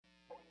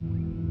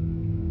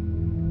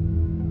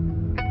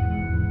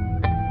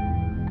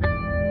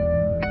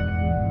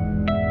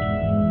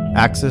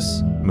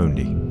Axis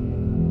Mundi.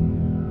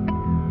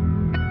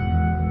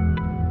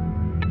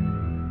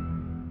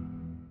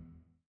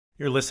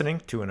 You're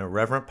listening to an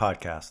Irreverent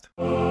podcast.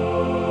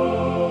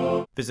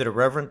 Visit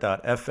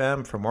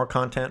irreverent.fm for more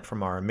content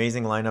from our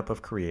amazing lineup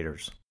of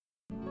creators.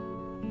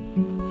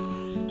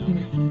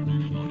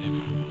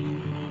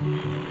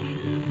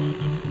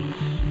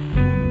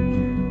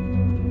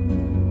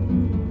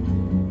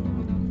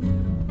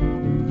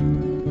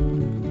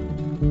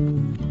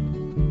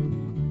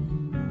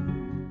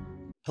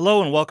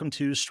 Hello and welcome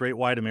to Straight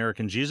White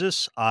American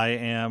Jesus. I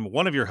am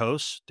one of your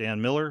hosts, Dan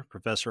Miller,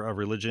 professor of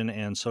religion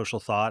and social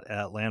thought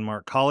at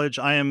Landmark College.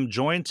 I am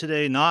joined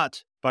today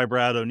not by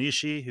Brad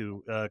Onishi,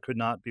 who could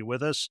not be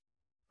with us,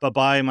 but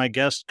by my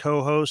guest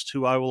co-host,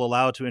 who I will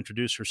allow to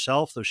introduce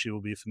herself, though she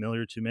will be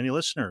familiar to many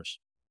listeners.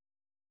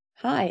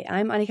 Hi,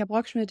 I'm Annika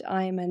Brockschmidt.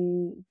 I'm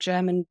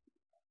Annika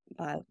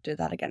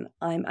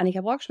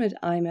Brockschmidt.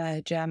 I'm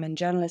a German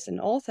journalist and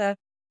author,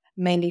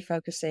 mainly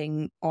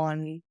focusing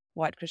on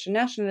white Christian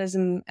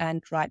nationalism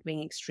and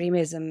right-wing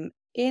extremism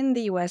in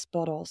the US,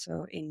 but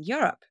also in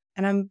Europe.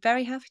 And I'm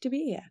very happy to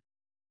be here.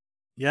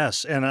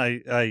 Yes, and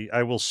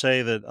I will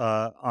say that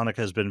Annika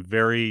has been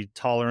very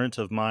tolerant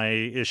of my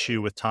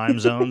issue with time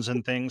zones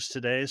and things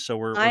today, so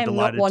we're I am not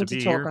delighted one to to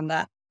be talk here. on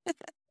that.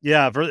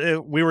 Yeah,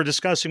 we were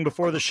discussing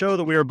before the show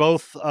that we are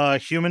both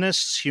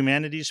humanists,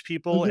 humanities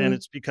people, and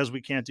it's because we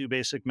can't do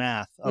basic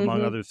math,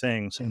 among other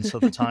things. And so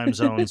the time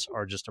zones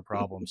are just a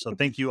problem. So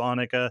thank you,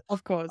 Annika.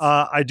 Of course.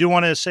 I do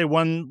want to say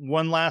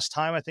one last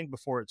time, I think,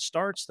 before it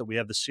starts, that we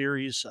have the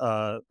series,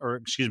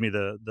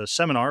 the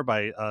seminar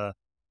by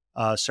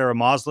Sarah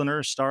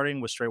Mosliner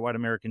starting with Straight White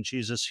American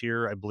Jesus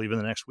here, I believe, in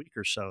the next week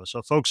or so. So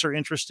if folks are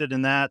interested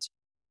in that,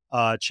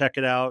 check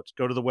it out.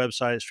 Go to the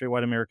website,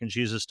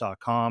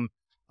 straightwhiteamericanjesus.com.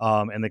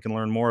 And they can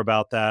learn more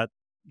about that.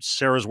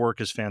 Sarah's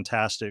work is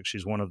fantastic.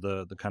 She's one of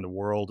the kind of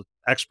world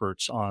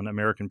experts on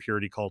American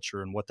purity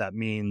culture and what that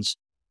means.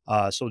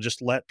 So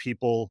just let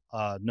people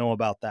know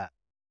about that.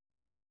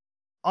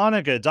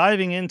 Annika,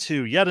 diving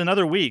into yet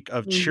another week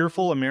of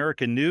cheerful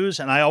American news.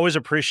 And I always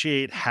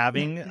appreciate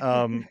having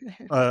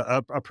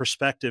a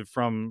perspective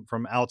from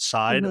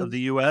outside of the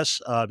U.S.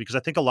 Because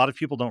I think a lot of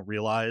people don't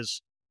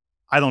realize,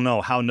 I don't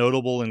know, how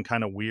notable and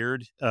kind of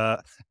weird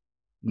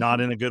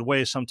not in a good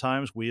way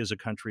sometimes we as a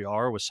country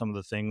are with some of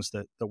the things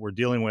that we're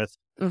dealing with.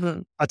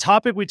 A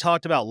topic we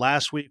talked about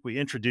last week, we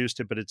introduced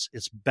it, but it's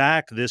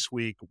back this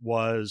week,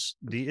 was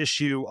the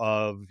issue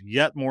of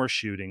yet more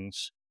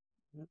shootings.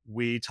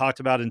 We talked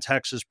about in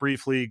Texas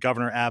briefly,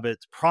 Governor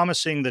Abbott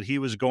promising that he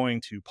was going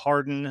to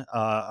pardon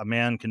a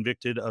man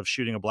convicted of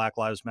shooting a Black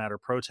Lives Matter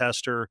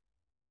protester.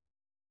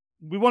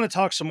 We want to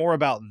talk some more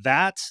about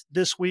that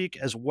this week,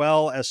 as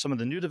well as some of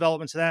the new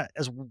developments of that,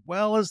 as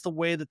well as the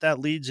way that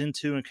leads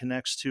into and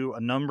connects to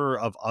a number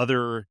of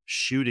other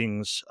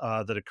shootings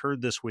that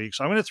occurred this week.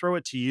 So I'm going to throw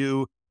it to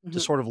you to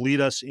sort of lead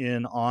us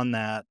in on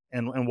that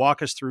and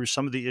walk us through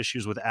some of the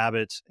issues with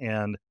Abbott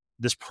and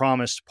this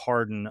promised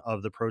pardon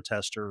of the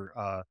protester,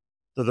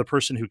 the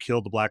person who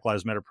killed the Black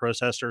Lives Matter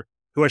protester,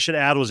 who I should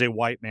add was a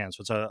white man. So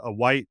it's a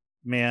white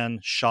man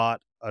shot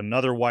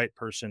another white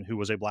person who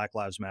was a Black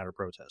Lives Matter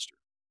protester.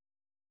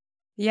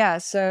 Yeah,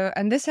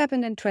 and this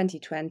happened in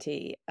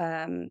 2020.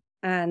 Daniel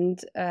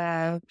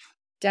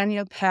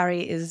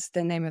Perry is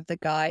the name of the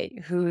guy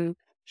who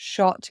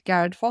shot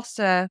Garrett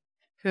Foster,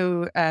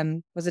 who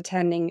was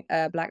attending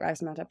a Black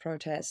Lives Matter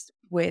protest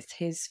with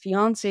his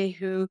fiancée,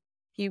 who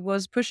he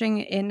was pushing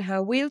in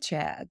her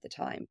wheelchair at the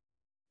time.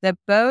 They're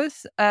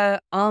both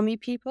army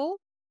people,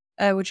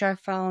 which I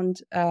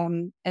found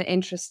an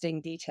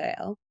interesting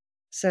detail.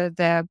 So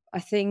I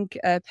think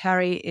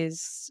Perry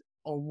is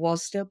or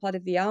was still part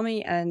of the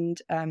army,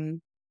 and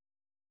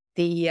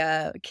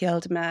the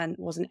killed man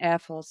was an Air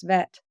Force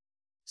vet.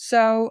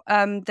 So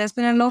there's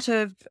been a lot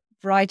of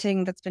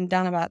writing that's been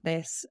done about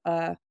this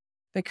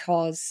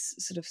because,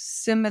 sort of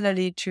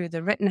similarly to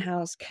the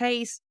Rittenhouse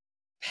case,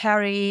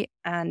 Perry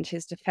and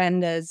his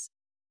defenders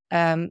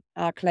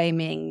are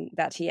claiming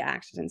that he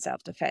acted in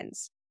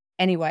self-defense.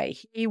 Anyway,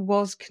 he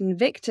was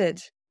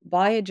convicted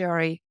by a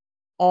jury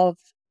of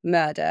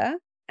murder,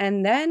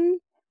 and then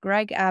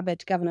Greg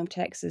Abbott, governor of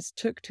Texas,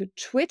 took to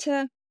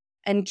Twitter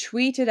and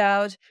tweeted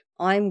out,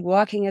 "I'm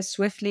working as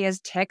swiftly as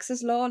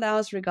Texas law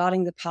allows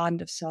regarding the pardon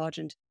of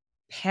Sergeant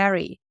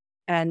Perry."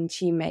 And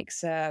he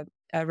makes a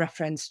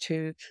reference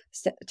to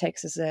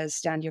Texas's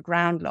stand your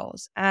ground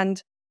laws.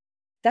 And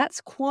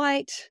that's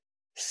quite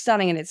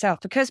stunning in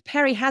itself, because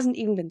Perry hasn't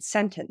even been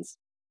sentenced.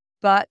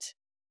 But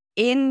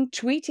in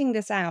tweeting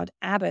this out,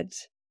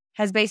 Abbott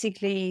has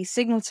basically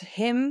signaled to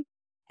him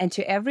and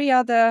to every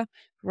other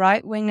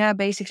right-winger,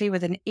 basically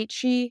with an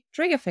itchy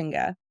trigger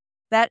finger,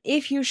 that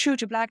if you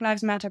shoot a Black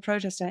Lives Matter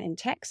protester in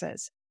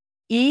Texas,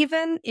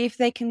 even if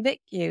they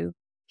convict you,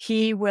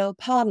 he will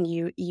pardon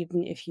you,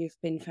 even if you've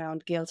been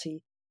found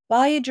guilty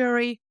by a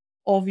jury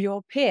of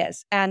your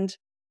peers. And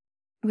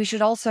we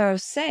should also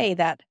say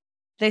that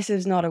this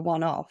is not a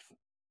one-off.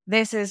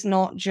 This is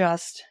not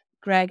just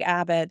Greg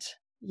Abbott,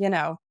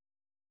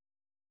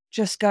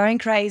 just going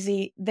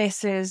crazy.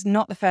 This is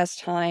not the first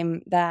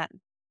time that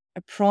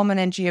a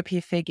prominent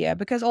GOP figure,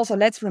 because also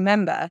let's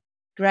remember,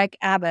 Greg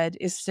Abbott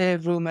is still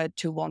rumored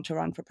to want to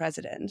run for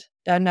president.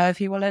 Don't know if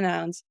he will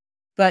announce,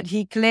 but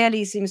he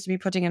clearly seems to be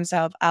putting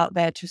himself out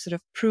there to sort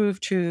of prove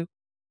to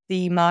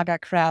the MAGA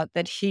crowd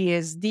that he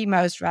is the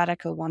most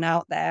radical one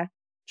out there,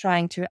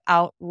 trying to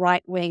out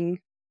right-wing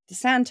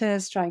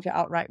DeSantis, trying to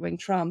out right-wing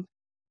Trump.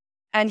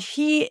 And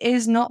he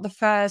is not the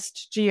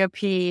first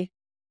GOP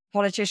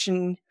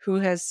politician who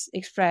has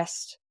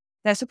expressed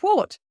their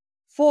support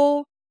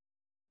for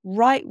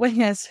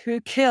right-wingers who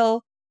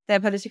kill their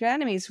political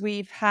enemies.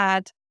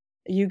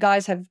 You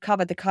guys have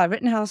covered the Kyle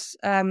Rittenhouse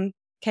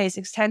case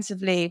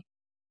extensively,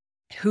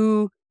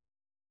 who,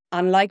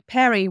 unlike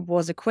Perry,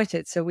 was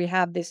acquitted. So we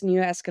have this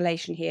new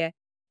escalation here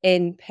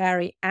in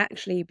Perry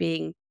actually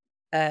being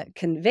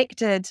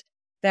convicted.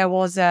 There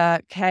was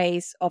a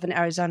case of an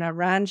Arizona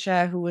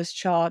rancher who was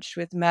charged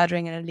with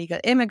murdering an illegal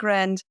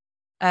immigrant.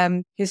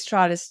 His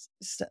trial is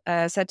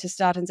set to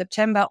start in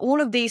September.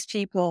 All of these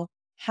people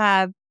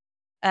have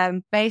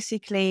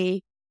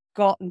basically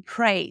gotten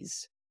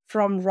praise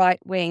from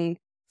right-wing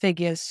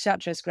figures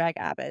such as Greg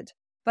Abbott.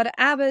 But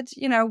Abbott,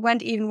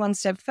 went even one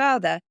step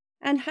further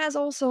and has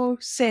also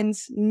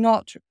since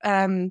not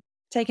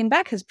taken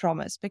back his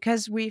promise,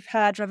 because we've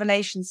had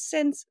revelations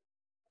since.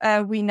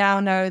 We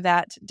now know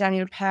that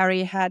Daniel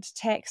Perry had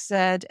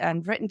texted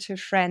and written to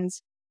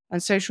friends on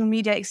social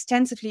media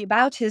extensively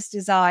about his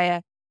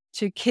desire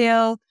to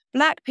kill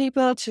Black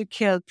people, to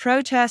kill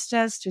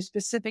protesters, to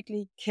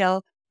specifically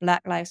kill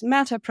Black Lives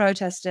Matter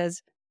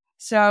protesters.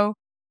 So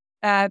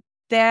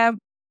this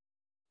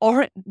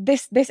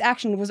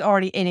action was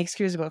already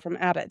inexcusable from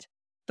Abbott.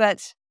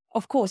 But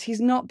of course,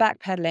 he's not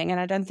backpedaling, and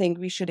I don't think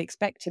we should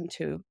expect him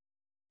to.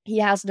 He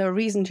has no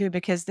reason to,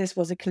 because this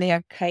was a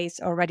clear case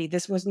already.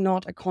 This was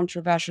not a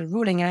controversial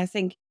ruling. And I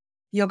think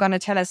you're going to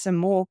tell us some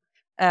more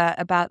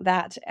about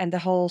that and the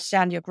whole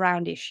stand your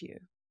ground issue.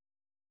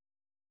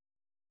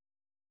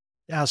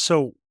 Yeah,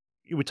 so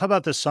we talk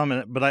about this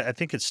some, but I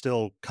think it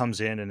still comes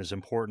in and is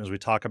important as we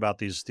talk about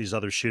these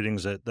other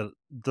shootings that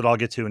I'll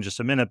get to in just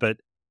a minute. But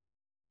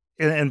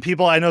and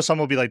people, I know some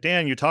will be like,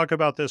 Dan, you talk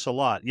about this a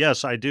lot.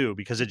 Yes, I do,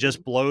 because it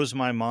just blows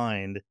my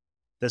mind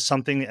that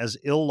something as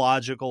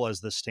illogical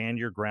as the stand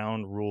your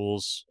ground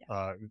rules,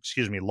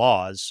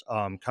 laws,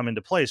 come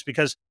into place.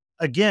 Because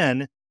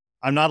again,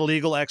 I'm not a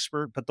legal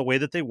expert, but the way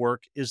that they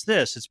work is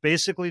this. It's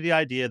basically the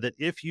idea that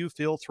if you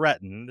feel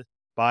threatened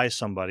by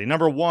somebody,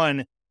 number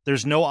one,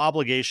 there's no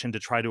obligation to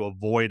try to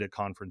avoid a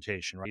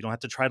confrontation, right? You don't have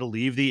to try to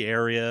leave the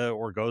area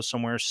or go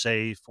somewhere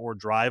safe or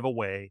drive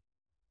away.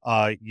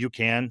 You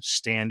can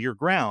stand your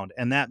ground.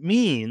 And that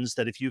means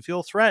that if you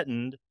feel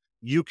threatened,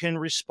 you can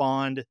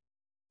respond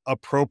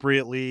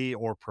appropriately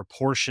or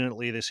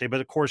proportionately, they say.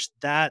 But of course,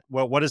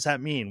 what does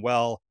that mean?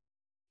 Well,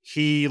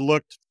 he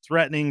looked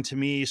threatening to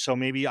me, so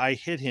maybe I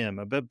hit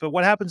him. But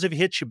what happens if he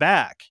hits you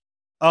back?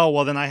 Oh,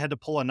 well, then I had to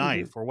pull a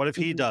knife. Or what if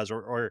he does?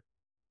 Or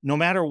no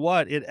matter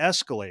what, it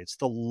escalates.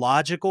 The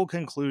logical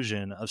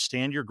conclusion of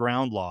stand your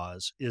ground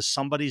laws is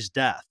somebody's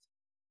death.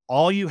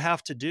 All you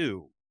have to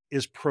do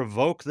is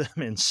provoke them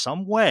in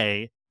some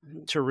way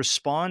to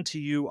respond to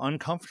you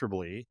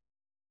uncomfortably.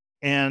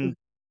 And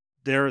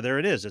there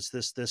it is.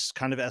 It's this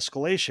kind of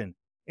escalation.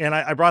 And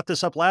I brought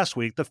this up last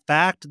week. The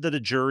fact that a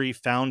jury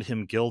found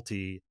him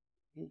guilty,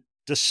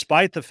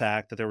 despite the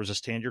fact that there was a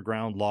stand your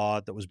ground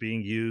law that was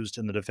being used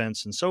in the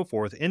defense and so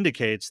forth,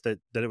 indicates that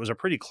it was a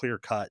pretty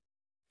clear-cut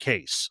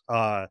case.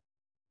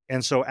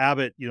 And so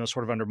Abbott,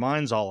 sort of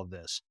undermines all of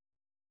this.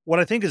 What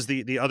I think is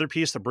the other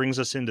piece that brings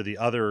us into the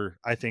other,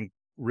 I think,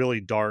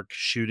 really dark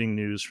shooting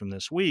news from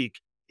this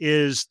week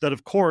is that,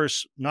 of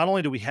course, not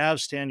only do we have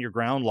stand your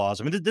ground laws.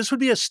 I mean, this would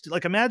be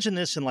imagine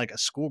this in like a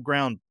school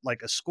ground,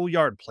 like a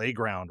schoolyard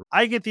playground.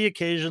 I get the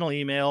occasional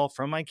email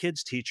from my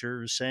kids'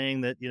 teachers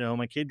saying that,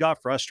 my kid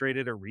got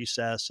frustrated at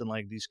recess and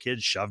like these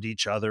kids shoved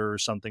each other or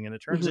something. And it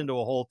turns into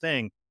a whole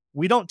thing.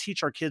 We don't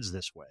teach our kids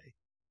this way.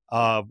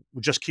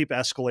 We just keep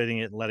escalating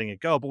it and letting it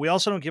go. But we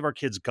also don't give our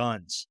kids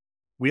guns.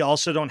 We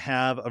also don't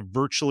have a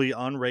virtually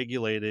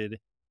unregulated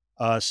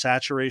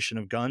saturation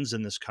of guns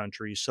in this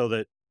country, so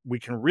that we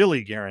can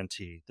really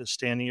guarantee that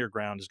standing your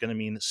ground is going to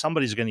mean that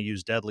somebody's going to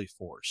use deadly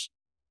force.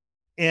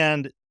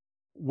 And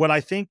what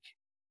I think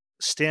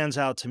stands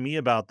out to me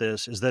about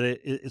this is that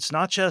it's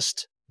not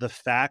just the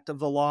fact of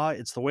the law,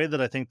 it's the way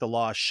that I think the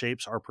law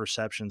shapes our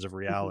perceptions of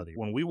reality.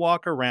 When we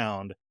walk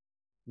around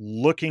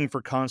looking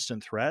for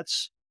constant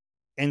threats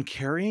and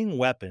carrying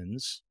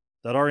weapons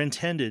that are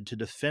intended to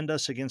defend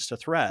us against a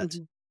threat,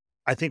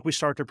 I think we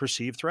start to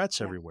perceive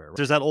threats everywhere.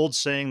 There's that old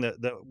saying that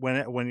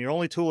when your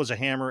only tool is a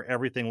hammer,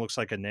 everything looks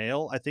like a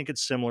nail. I think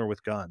it's similar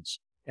with guns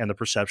and the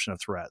perception of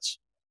threats.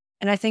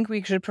 And I think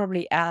we should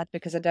probably add,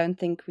 because I don't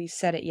think we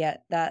said it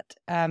yet, that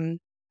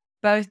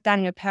both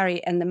Daniel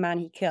Perry and the man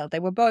he killed, they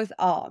were both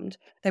armed.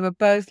 They were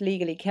both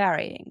legally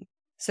carrying.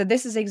 So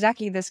this is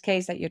exactly this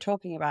case that you're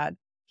talking about.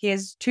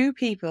 Here's two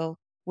people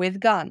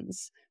with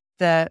guns.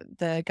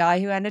 The guy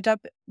who ended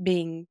up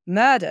being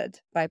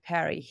murdered by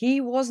Perry,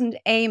 he wasn't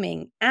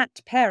aiming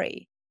at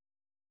Perry.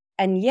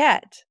 And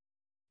yet,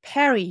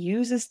 Perry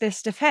uses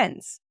this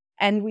defense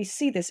And we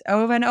see this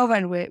over and over,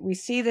 and we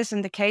see this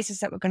in the cases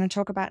that we're going to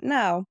talk about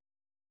now,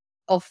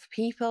 of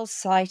people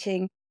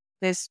citing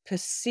this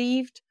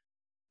perceived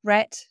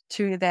threat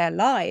to their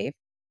life,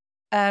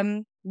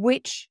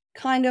 which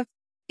kind of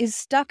is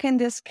stuck in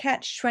this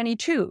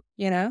catch-22,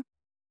 you know?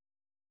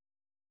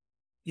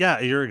 Yeah,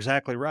 you're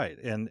exactly right.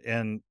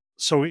 And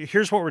so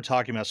here's what we're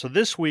talking about. So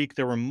this week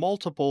there were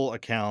multiple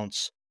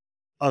accounts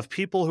of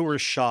people who were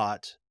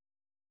shot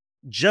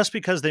just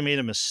because they made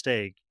a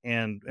mistake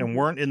and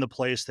weren't in the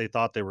place they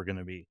thought they were going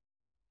to be.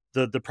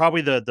 The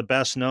probably the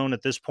best known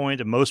at this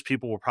point, and most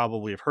people will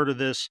probably have heard of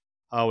this,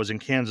 was in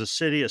Kansas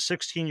City. A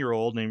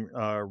 16-year-old named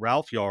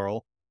Ralph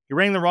Yarl. He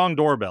rang the wrong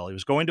doorbell. He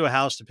was going to a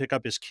house to pick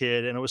up his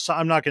kid, and it was,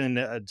 I'm not going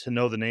to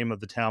know the name of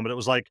the town, but it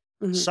was like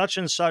such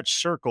and such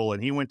circle,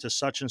 and he went to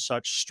such and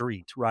such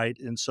street, right?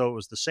 And so it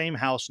was the same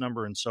house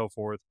number and so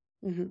forth.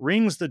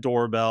 Rings the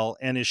doorbell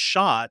and is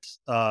shot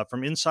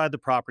from inside the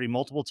property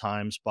multiple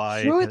times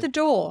by Through the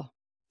door.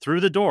 Through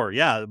the door,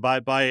 yeah,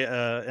 by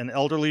an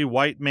elderly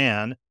white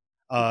man.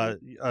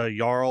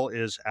 Jarl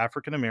is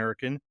African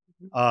American.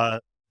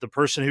 The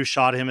person who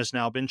shot him has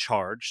now been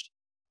charged,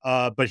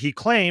 but he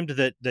claimed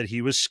that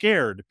he was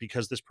scared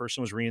because this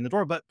person was ringing the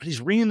door. But he's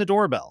ringing the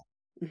doorbell.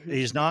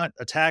 He's not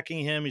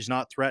attacking him. He's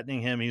not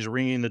threatening him. He's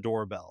ringing the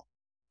doorbell.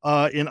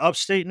 In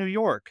upstate New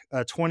York,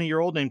 a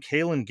 20-year-old named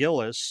Kaylin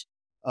Gillis,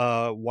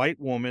 white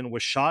woman,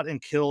 was shot and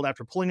killed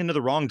after pulling into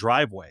the wrong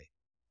driveway.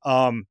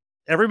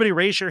 Everybody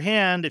raise your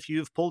hand if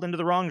you've pulled into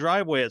the wrong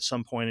driveway at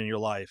some point in your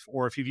life,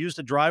 or if you've used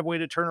a driveway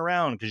to turn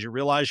around because you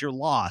realize you're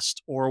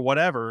lost or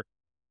whatever.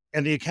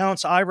 And the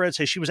accounts I read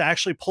say she was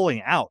actually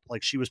pulling out,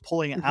 like she was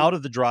pulling out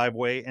of the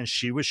driveway, and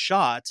she was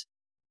shot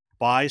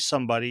by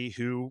somebody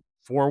who,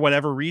 for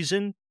whatever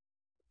reason,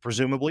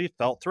 presumably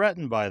felt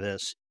threatened by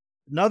this.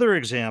 Another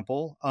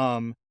example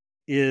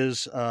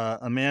is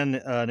a man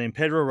named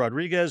Pedro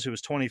Rodriguez, who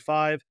was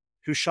 25,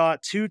 who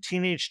shot two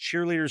teenage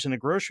cheerleaders in a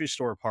grocery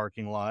store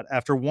parking lot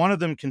after one of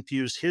them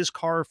confused his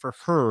car for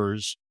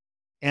hers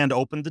and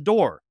opened the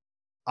door.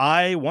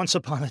 I, once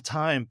upon a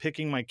time,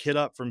 picking my kid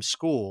up from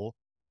school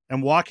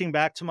and walking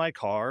back to my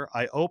car,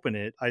 I open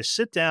it, I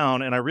sit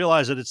down, and I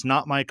realize that it's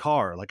not my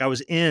car. Like I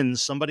was in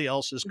somebody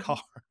else's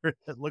car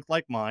that looked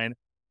like mine.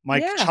 My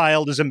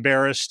child is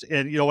embarrassed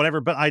and, whatever,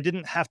 but I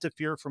didn't have to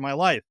fear for my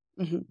life.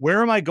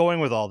 Where am I going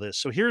with all this?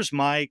 So here's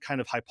my kind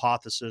of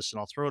hypothesis, and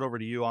I'll throw it over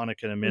to you,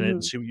 Annika, in a minute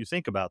and see what you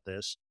think about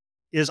this,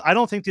 is I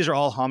don't think these are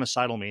all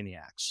homicidal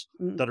maniacs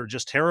that are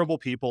just terrible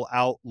people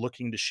out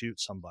looking to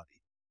shoot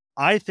somebody.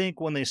 I think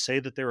when they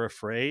say that they're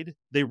afraid,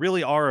 they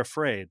really are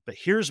afraid. But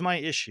here's my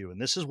issue, and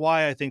this is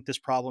why I think this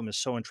problem is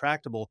so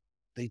intractable.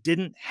 They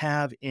didn't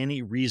have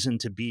any reason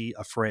to be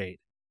afraid.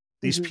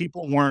 These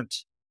people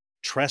weren't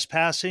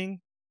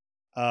trespassing.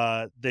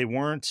 They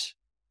weren't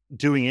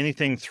doing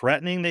anything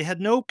threatening. They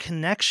had no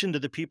connection to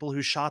the people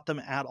who shot them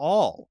at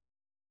all.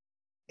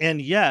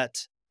 And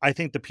yet, I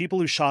think the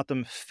people who shot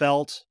them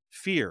felt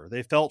fear.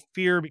 They felt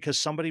fear because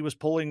somebody was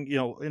pulling,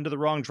 into the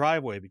wrong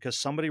driveway, because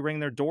somebody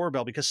rang their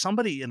doorbell, because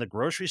somebody in the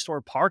grocery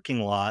store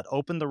parking lot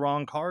opened the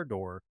wrong car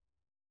door.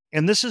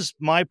 And this is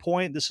my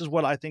point. This is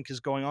what I think is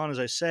going on. As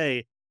I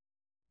say,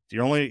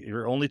 your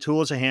only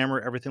tool is a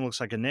hammer. Everything looks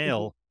like a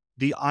nail.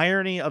 The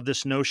irony of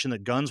this notion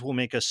that guns will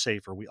make us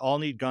safer. We all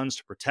need guns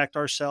to protect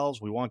ourselves.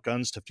 We want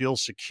guns to feel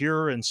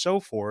secure and so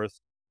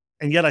forth.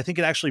 And yet I think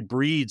it actually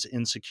breeds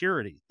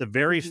insecurity. The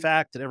very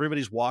fact that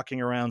everybody's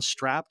walking around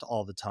strapped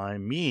all the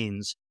time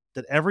means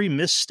that every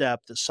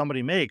misstep that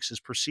somebody makes is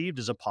perceived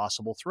as a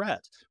possible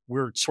threat.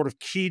 We're sort of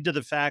keyed to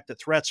the fact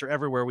that threats are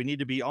everywhere. We need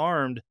to be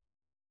armed.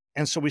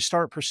 And so we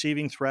start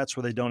perceiving threats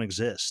where they don't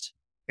exist.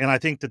 And I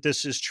think that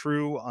this is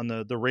true on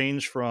the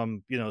range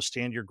from,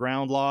 stand your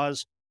ground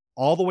laws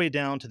all the way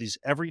down to these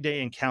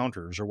everyday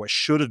encounters, or what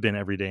should have been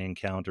everyday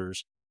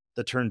encounters,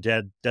 that turn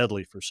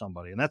deadly for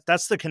somebody. And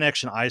that's the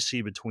connection I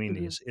see between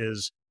these,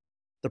 is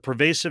the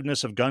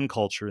pervasiveness of gun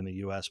culture in the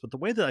US, but the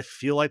way that I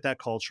feel like that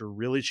culture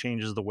really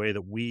changes the way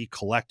that we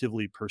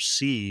collectively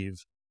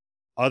perceive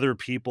other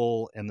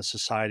people and the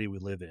society we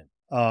live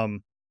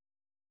in.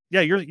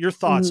 Your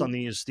thoughts on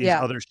these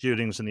other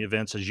shootings and the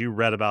events as you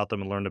read about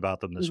them and learned about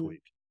them this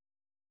week.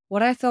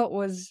 What I thought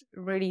was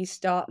really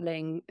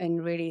startling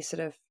and really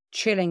sort of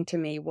chilling to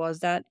me was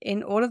that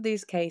in all of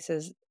these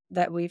cases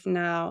that we've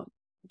now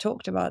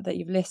talked about, that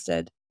you've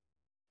listed,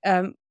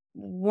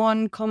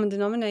 one common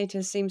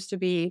denominator seems to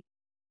be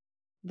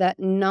that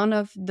none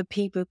of the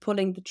people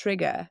pulling the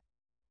trigger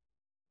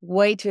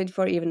waited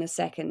for even a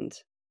second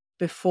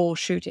before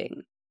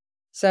shooting.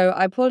 So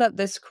I pulled up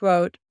this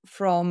quote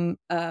from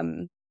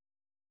the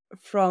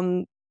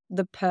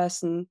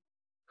person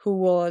who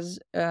was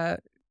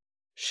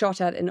shot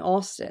at in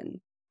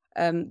Austin,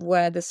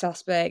 where the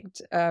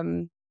suspect,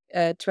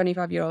 a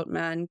 25-year-old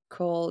man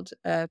called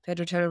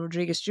Pedro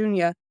Rodriguez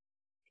Jr.,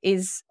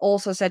 is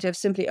also said to have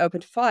simply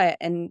opened fire.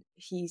 And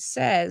he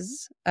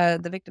says,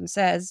 the victim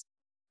says,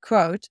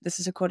 quote, this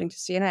is according to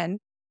CNN,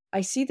 "I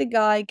see the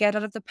guy get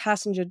out of the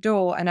passenger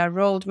door and I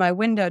rolled my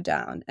window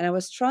down and I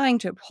was trying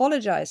to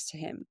apologize to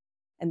him.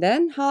 And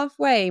then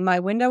halfway, my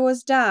window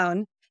was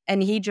down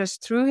and he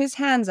just threw his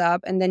hands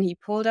up, and then he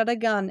pulled out a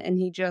gun and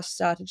he just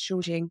started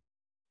shooting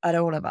at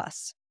all of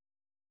us.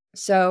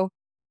 So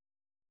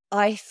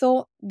I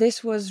thought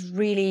this was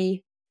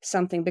really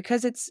something,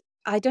 because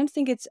I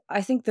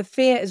think the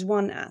fear is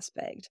one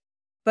aspect,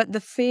 but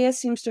the fear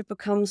seems to have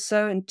become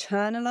so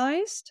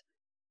internalized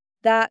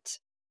that,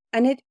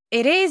 and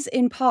it is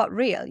in part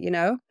real,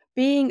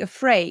 being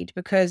afraid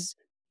because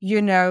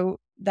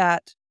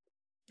that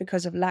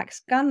because of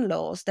lax gun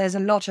laws, there's a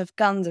lot of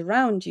guns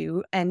around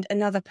you and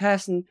another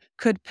person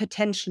could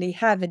potentially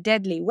have a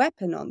deadly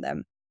weapon on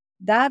them.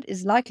 That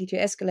is likely to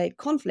escalate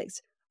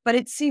conflicts. But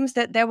it seems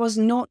that there was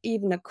not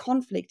even a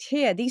conflict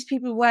here. These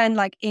people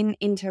weren't in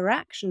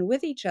interaction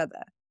with each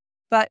other.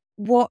 But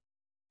what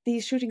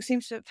these shootings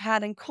seem to have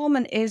had in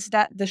common is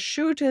that the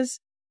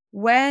shooters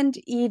weren't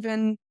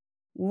even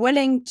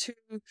willing to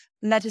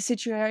let a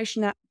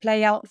situation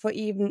play out for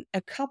even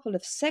a couple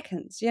of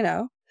seconds,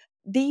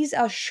 These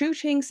are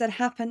shootings that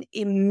happen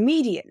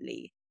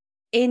immediately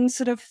in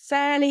sort of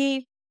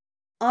fairly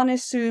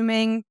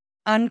unassuming,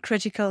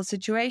 uncritical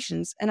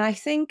situations. And I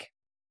think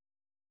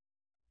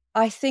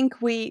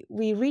we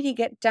really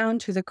get down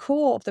to the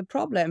core of the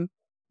problem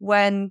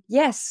when,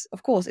 yes,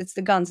 of course, it's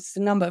the guns, it's the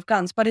number of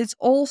guns, but it's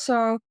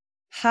also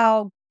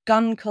how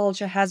gun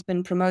culture has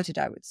been promoted,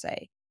 I would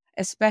say,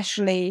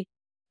 especially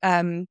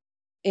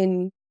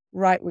in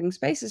right-wing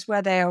spaces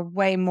where there are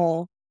way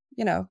more,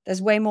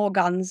 there's way more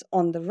guns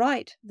on the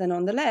right than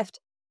on the left.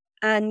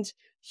 And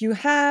you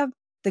have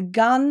the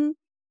gun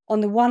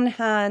on the one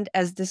hand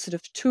as this sort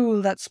of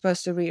tool that's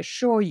supposed to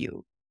reassure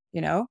you,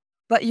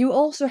 but you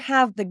also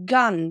have the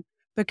gun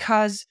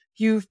because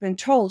you've been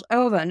told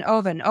over and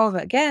over and over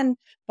again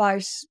by,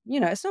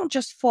 it's not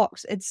just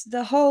Fox, it's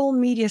the whole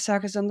media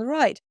circus on the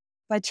right,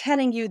 by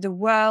telling you the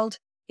world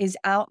is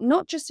out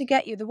not just to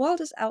get you, the world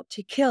is out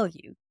to kill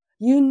you.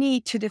 You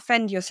need to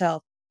defend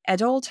yourself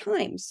at all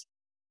times.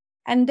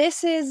 And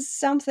this is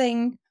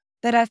something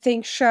that I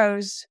think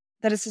shows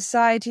that a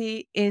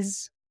society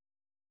is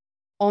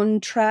on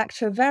track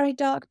to a very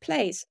dark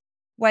place.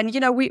 When,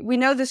 we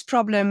know this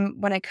problem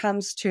when it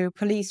comes to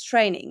police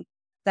training,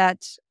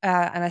 that,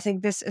 and I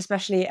think this,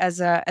 especially as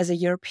a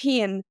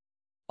European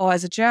or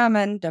as a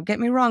German, don't get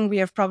me wrong, we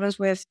have problems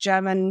with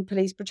German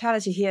police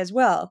brutality here as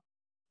well.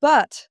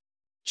 But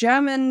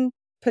German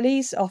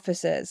police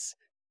officers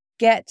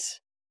get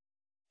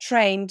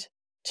trained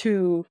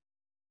to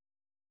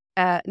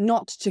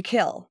not to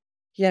kill,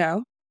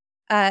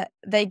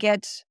 they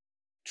get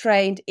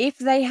trained if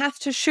they have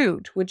to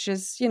shoot, which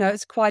is,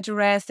 it's quite a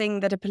rare thing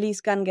that a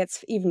police gun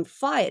gets even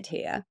fired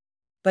here.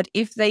 But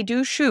if they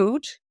do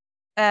shoot,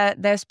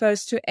 they're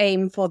supposed to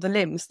aim for the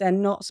limbs. They're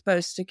not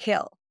supposed to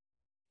kill.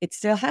 It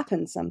still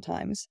happens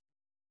sometimes.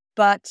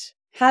 But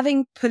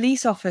having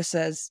police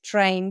officers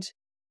trained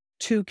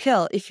to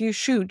kill, if you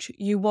shoot,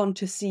 you want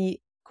to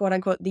see, quote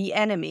unquote, the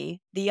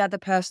enemy, the other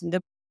person,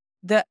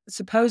 the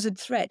supposed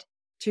threat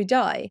to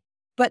die.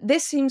 But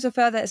this seems a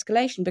further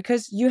escalation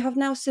because you have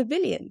now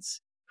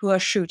civilians who are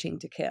shooting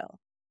to kill.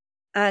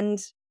 And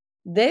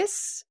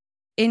this,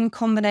 in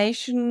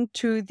combination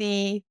to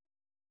the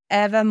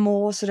ever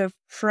more sort of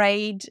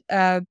frayed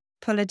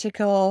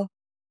political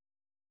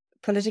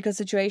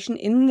situation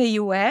in the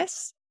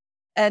US,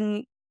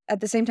 and at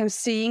the same time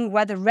seeing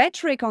where the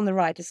rhetoric on the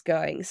right is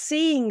going,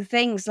 seeing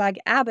things like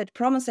Abbott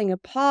promising a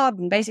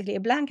pardon, basically a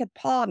blanket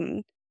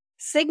pardon,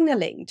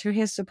 signaling to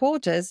his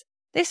supporters,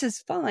 this is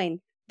fine,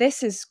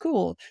 this is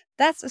cool.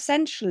 That's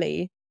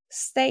essentially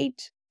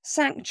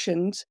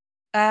state-sanctioned,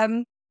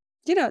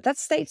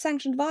 that's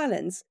state-sanctioned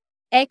violence,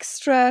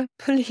 extra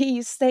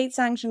police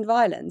state-sanctioned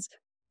violence,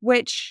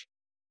 which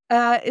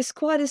is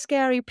quite a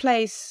scary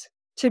place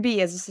to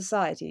be as a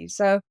society.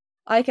 So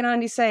I can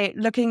only say,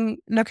 looking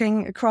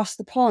across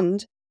the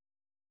pond,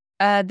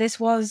 this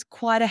was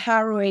quite a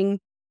harrowing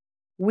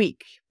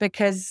week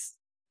because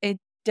there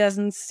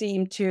doesn't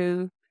seem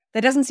to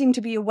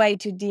be a way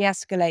to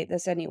de-escalate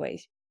this anyway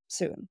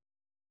soon.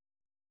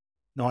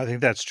 No, I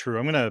think that's true.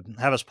 I'm going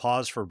to have us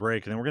pause for a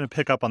break, and then we're going to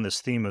pick up on this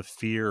theme of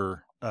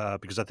fear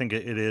because I think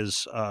it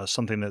is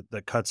something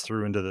that cuts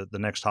through into the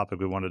next topic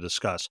we want to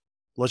discuss.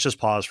 Let's just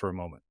pause for a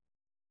moment.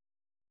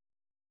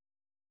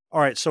 All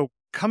right, so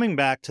coming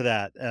back to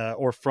that,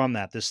 or from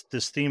that,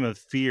 this theme of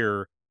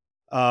fear,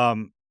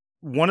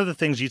 one of the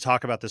things you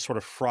talk about, this sort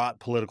of fraught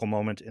political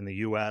moment in the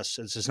U.S.,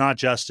 it's not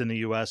just in the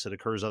U.S., it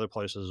occurs other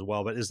places as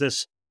well, but is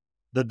this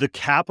the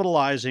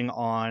capitalizing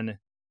on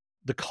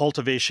the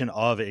cultivation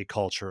of a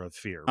culture of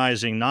fear,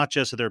 recognizing not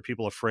just that there are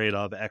people afraid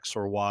of X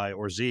or Y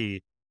or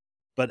Z,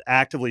 but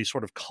actively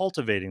sort of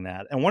cultivating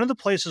that. And one of the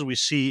places we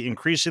see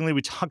increasingly,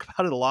 we talk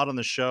about it a lot on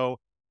the show.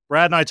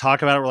 Brad and I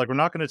talk about it. We're like, we're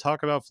not going to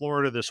talk about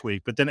Florida this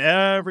week, but then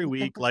every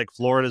week,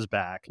 Florida's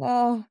back.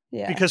 Oh,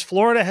 yeah. Because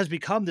Florida has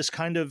become this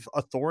kind of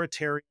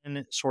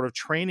authoritarian sort of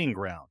training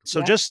ground.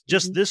 So just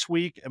this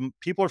week, and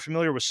people are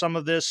familiar with some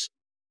of this,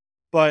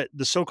 but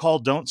the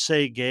so-called Don't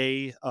Say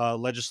Gay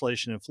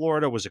legislation in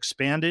Florida was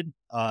expanded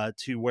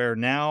to where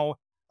now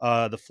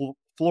the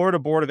Florida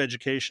Board of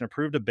Education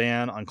approved a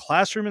ban on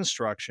classroom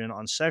instruction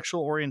on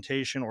sexual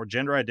orientation or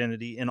gender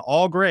identity in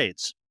all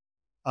grades.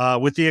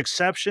 with the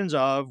exceptions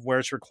of where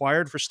it's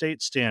required for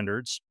state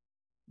standards.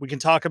 We can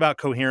talk about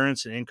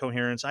coherence and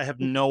incoherence. I have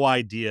no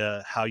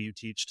idea how you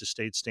teach to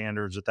state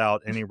standards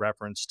without any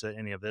reference to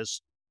any of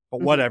this, but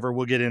Mhm. whatever,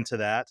 we'll get into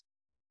that.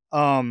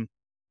 Um,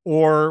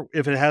 or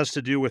if it has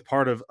to do with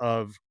part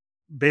of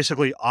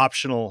basically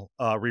optional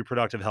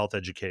reproductive health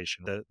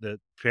education that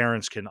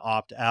parents can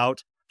opt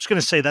out. I'm just going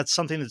to say that's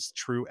something that's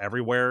true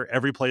everywhere.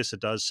 Every place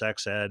that does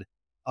sex ed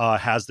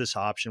has this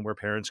option where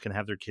parents can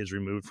have their kids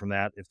removed from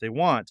that if they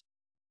want.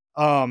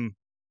 Um,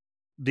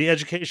 the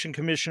education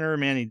commissioner,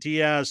 Manny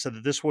Diaz, said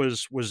that this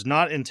was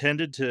not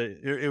intended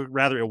to,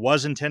 rather, it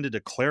was intended to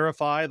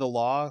clarify the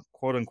law,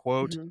 quote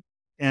unquote, Mhm.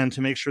 and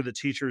to make sure that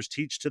teachers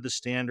teach to the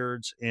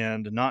standards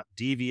and not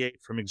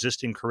deviate from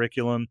existing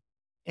curriculum.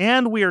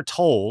 And we are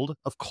told,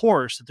 of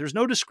course, that there's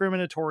no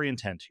discriminatory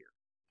intent here,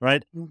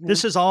 right? Mhm.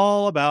 This is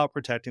all about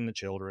protecting the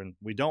children.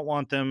 We don't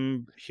want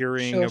them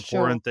hearing Sure, sure.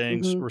 abhorrent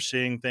things Mhm. or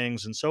seeing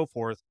things and so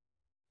forth.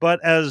 But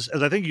as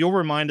I think you'll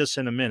remind us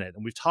in a minute,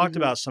 and we've talked Mhm.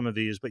 about some of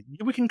these, but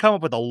we can come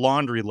up with a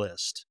laundry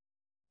list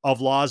of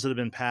laws that have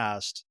been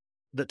passed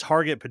that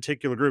target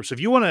particular groups. If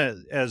you want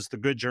to, as the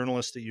good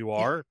journalist that you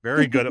are,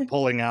 very good at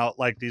pulling out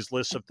like these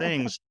lists of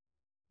things,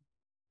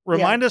 Yeah.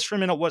 remind us for a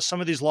minute what some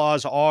of these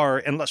laws are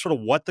and sort of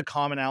what the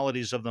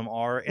commonalities of them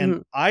are. And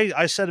Mhm.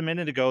 I said a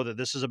minute ago that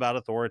this is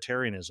about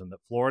authoritarianism, that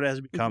Florida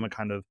has become Mhm. a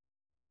kind of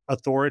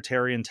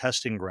authoritarian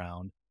testing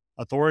ground.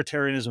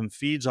 Authoritarianism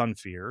feeds on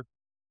fear.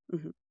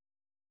 Mhm.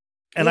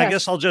 And I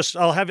Yes. guess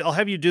I'll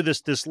have you do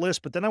this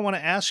list, but then I want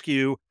to ask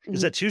you, is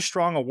Mhm. that too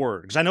strong a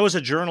word? Because I know as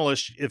a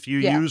journalist, if you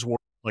Yeah. use words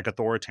like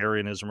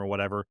authoritarianism or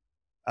whatever,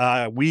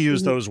 we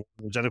use Mhm. those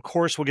words, and of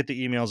course we'll get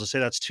the emails that say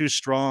that's too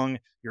strong,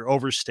 you're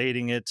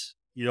overstating it,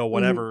 Mhm.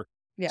 whatever.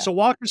 Yeah. So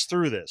walk us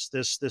through this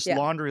Yeah.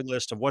 laundry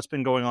list of what's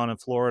been going on in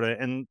Florida,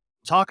 and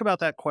talk about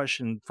that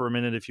question for a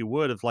minute, if you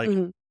would, of like,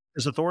 Mhm.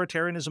 is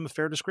authoritarianism a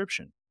fair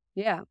description?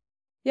 Yeah.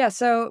 Yeah,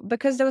 so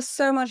because there was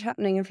so much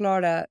happening in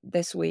Florida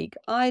this week,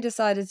 I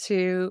decided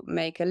to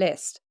make a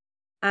list.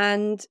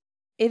 And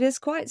it is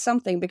quite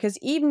something because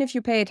even if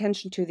you pay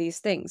attention to these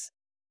things,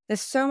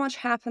 there's so much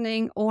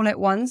happening all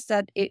at once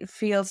that it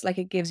feels like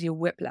it gives you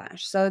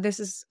whiplash. So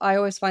I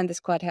always find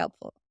this quite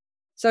helpful.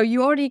 So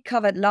you already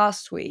covered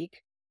last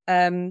week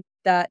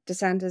that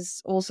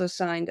DeSantis also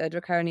signed a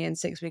draconian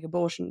 6-week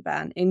abortion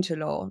ban into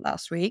law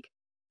last week.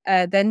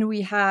 Then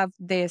we have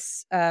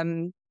this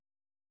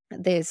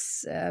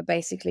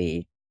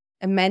basically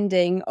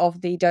amending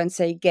of the Don't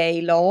Say Gay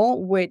law,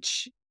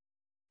 which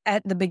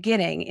at the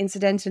beginning,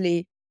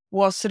 incidentally,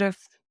 was sort of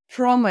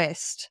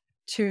promised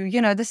to,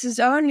 this is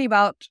only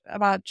about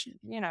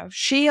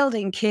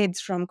shielding kids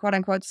from quote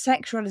unquote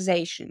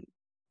sexualization,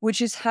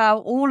 which is how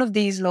all of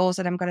these laws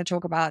that I'm going to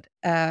talk about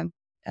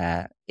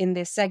in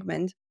this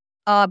segment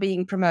are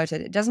being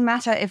promoted. It doesn't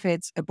matter if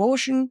it's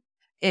abortion,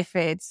 if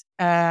it's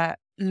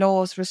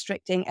laws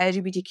restricting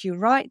LGBTQ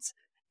rights,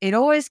 it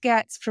always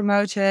gets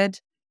promoted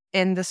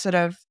in the sort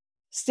of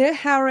still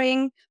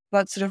harrowing,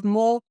 but sort of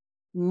more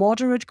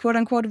moderate quote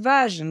unquote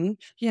version.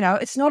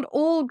 It's not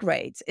all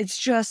grades, it's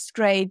just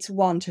grades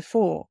 1 to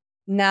 4.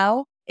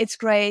 Now it's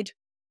grade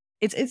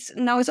it's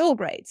now it's all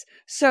grades.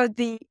 So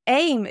the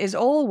aim is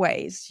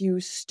always you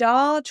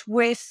start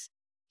with,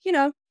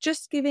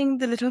 just giving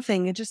the little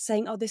finger, just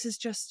saying, oh, this is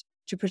just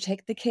to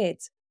protect the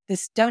kids.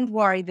 This, don't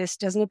worry, this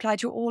doesn't apply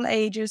to all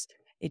ages.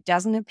 It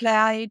doesn't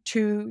apply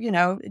to,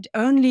 it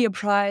only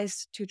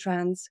applies to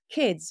trans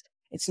kids.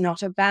 It's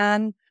not a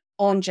ban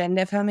on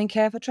gender affirming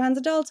care for trans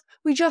adults.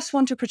 We just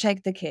want to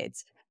protect the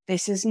kids.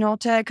 This is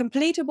not a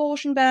complete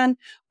abortion ban.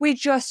 We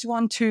just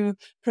want to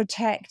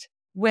protect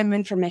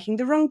women from making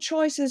the wrong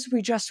choices.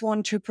 We just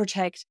want to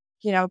protect,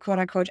 quote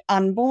unquote,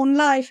 unborn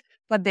life.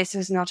 But this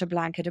is not a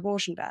blanket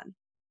abortion ban.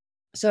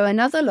 So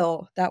another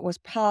law that was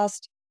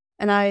passed,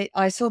 and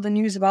I saw the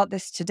news about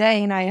this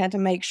today, and I had to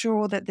make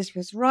sure that this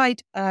was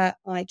right.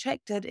 I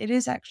checked it. It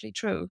is actually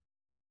true.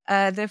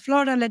 The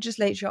Florida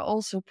legislature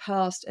also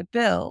passed a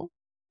bill,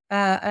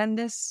 and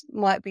this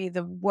might be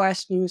the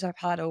worst news I've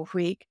had all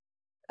week.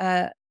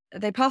 Uh,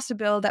 they passed a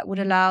bill that would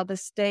allow the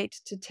state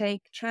to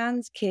take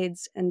trans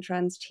kids and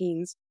trans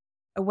teens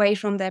away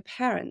from their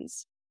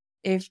parents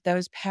if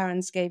those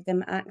parents gave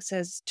them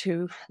access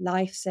to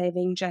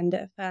life-saving,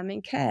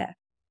 gender-affirming care.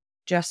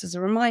 Just as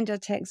a reminder,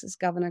 Texas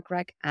Governor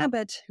Greg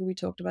Abbott, who we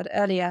talked about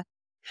earlier,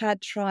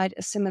 had tried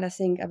a similar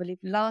thing, I believe,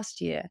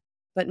 last year,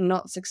 but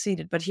not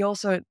succeeded. But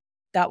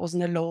that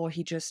wasn't a law.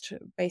 He just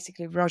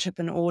basically wrote up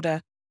an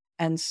order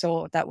and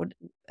saw that would,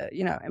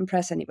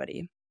 impress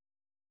anybody.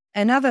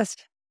 Another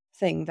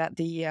thing that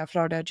the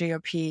Florida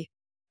GOP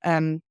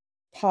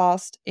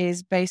passed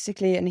is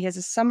basically, and here's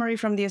a summary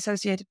from the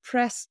Associated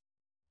Press,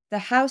 the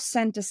House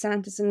sent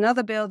DeSantis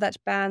another bill that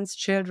bans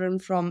children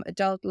from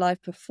adult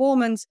live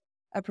performance,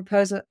 a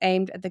proposal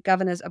aimed at the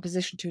governor's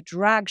opposition to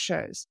drag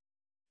shows.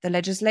 The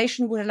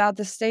legislation would allow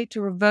the state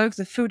to revoke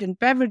the food and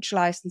beverage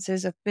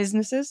licenses of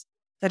businesses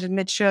that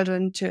admit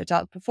children to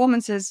adult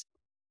performances.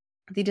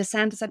 The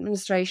DeSantis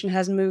administration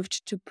has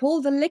moved to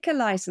pull the liquor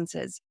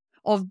licenses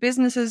of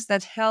businesses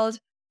that held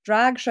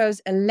drag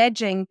shows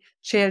alleging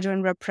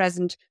children were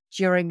present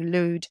during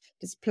lewd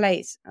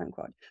displays,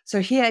 unquote. So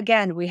here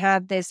again, we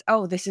have this,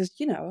 this is,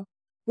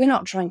 we're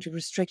not trying to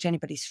restrict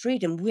anybody's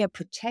freedom. We are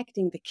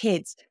protecting the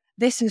kids.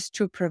 This is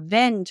to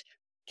prevent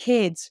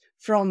kids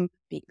from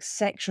being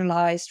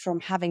sexualized, from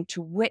having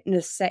to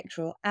witness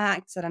sexual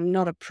acts that are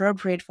not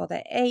appropriate for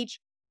their age.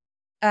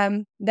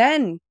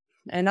 Then,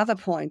 another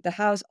point, the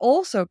House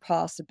also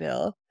passed a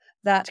bill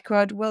that,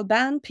 quote, will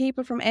ban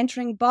people from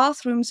entering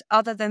bathrooms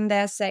other than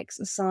their sex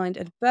assigned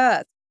at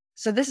birth.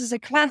 So this is a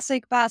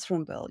classic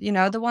bathroom bill,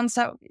 the ones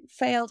that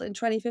failed in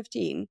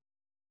 2015.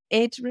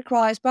 It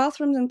requires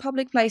bathrooms in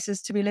public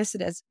places to be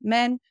listed as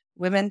men,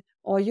 women,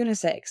 or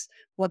unisex.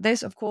 What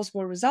this, of course,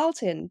 will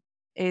result in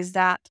is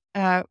that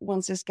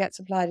once this gets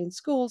applied in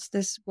schools,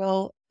 this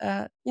will,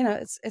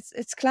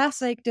 it's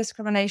classic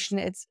discrimination.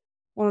 It's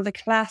one of the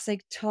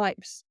classic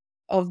types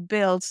of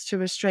bills to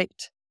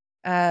restrict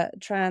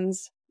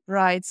trans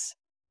rights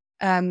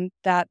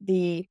that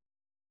the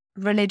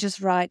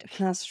religious right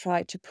has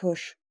tried to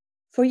push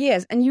for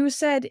years. And you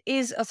said,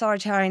 is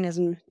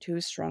authoritarianism too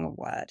strong a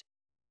word?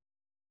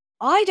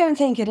 I don't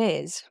think it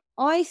is.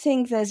 I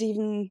think there's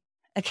even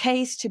a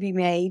case to be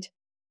made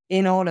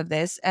in all of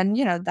this. And,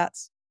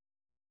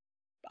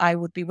 I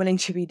would be willing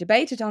to be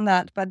debated on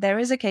that, but there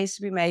is a case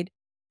to be made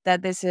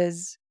that this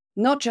is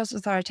not just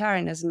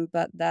authoritarianism,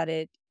 but that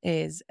it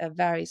is a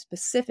very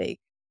specific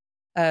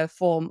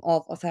form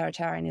of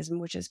authoritarianism,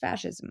 which is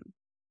fascism.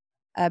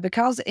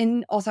 Because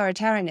in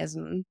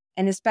authoritarianism,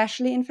 and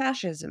especially in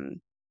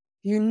fascism,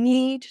 you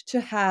need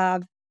to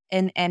have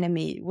an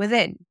enemy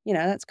within.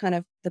 That's kind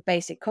of the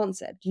basic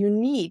concept. You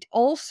need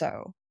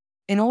also,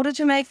 in order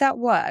to make that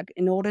work,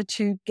 in order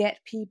to get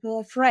people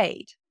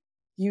afraid,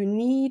 you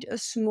need a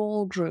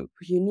small group.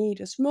 You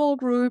need a small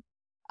group,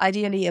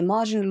 ideally a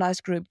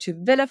marginalized group, to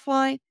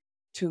vilify,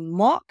 to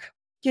mock,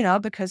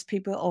 because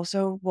people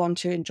also want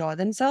to enjoy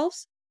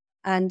themselves.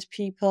 And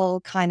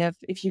people kind of,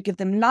 if you give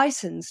them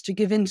license to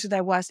give in to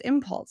their worst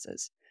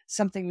impulses,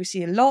 something we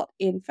see a lot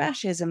in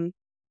fascism,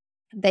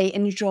 they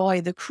enjoy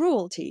the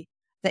cruelty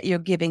that you're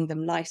giving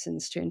them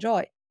license to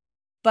enjoy.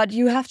 But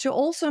you have to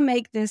also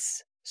make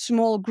this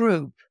small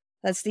group,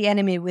 that's the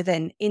enemy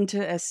within,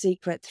 into a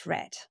secret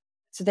threat.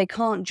 So they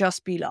can't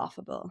just be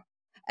laughable.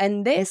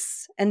 And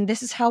this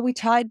is how we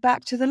tie it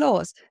back to the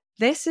laws.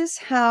 This is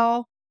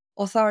how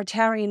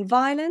authoritarian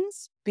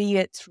violence, be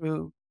it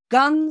through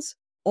guns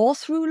or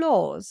through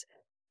laws,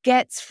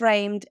 gets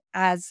framed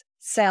as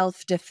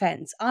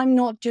self-defense. I'm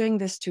not doing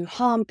this to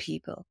harm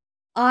people.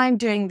 I'm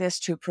doing this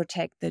to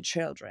protect the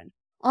children.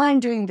 I'm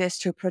doing this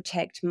to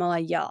protect my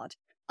yard.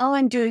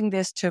 I'm doing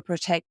this to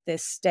protect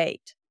this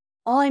state.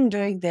 I'm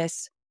doing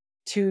this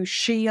to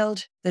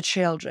shield the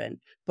children.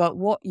 But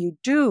what you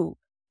do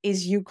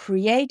is you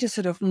create a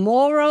sort of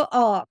moral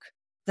arc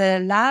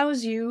that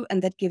allows you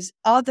and that gives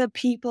other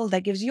people,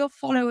 that gives your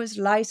followers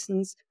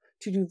license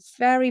to do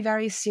very,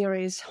 very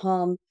serious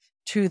harm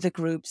to the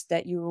groups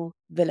that you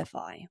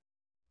vilify.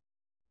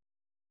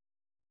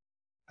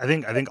 I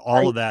think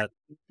all of that.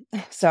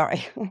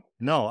 Sorry.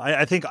 No,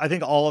 I think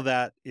all of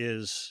that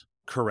is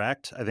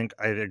correct. I think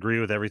I agree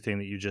with everything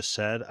that you just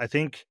said. I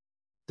think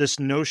this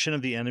notion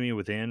of the enemy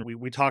within,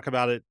 we talk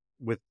about it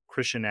with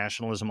Christian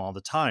nationalism all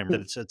the time,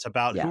 that it's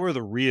about who are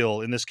the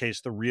real, in this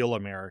case, the real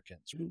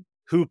Americans,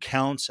 who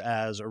counts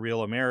as a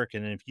real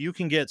American. And if you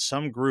can get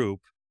some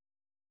group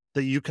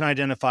that you can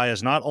identify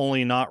as not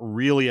only not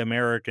really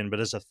American,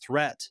 but as a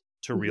threat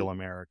to real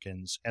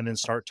Americans, and then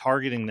start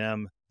targeting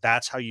them,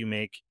 that's how you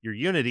make your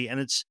unity. And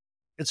it's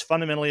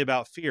fundamentally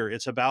about fear.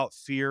 It's about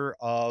fear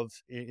of,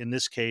 in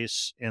this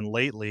case, and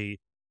lately,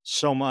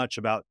 so much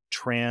about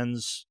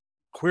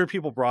queer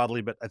people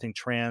broadly, but I think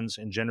trans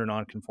and gender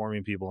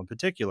nonconforming people in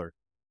particular.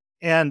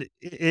 And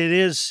it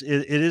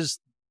is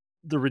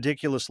the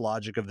ridiculous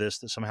logic of this,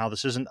 that somehow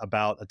this isn't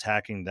about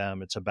attacking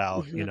them. It's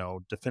about,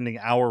 defending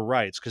our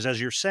rights. Because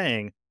as you're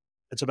saying,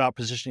 it's about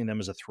positioning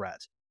them as a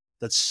threat,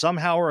 that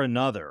somehow or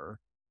another,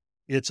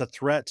 it's a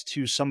threat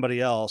to somebody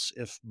else.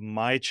 If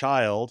my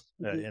child,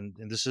 and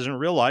this isn't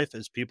real life,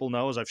 as people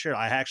know, as I've shared,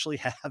 I actually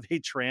have a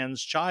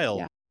trans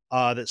child.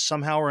 That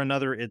somehow or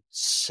another it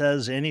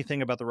says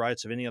anything about the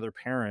rights of any other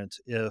parent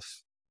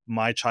if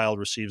my child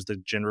receives the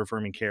gender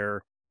affirming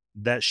care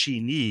that she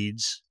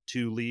needs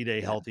to lead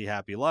a healthy,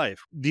 happy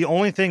life. The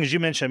only thing, as you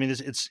mentioned, I mean,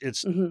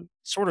 it's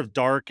sort of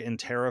dark and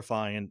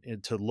terrifying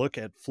and to look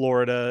at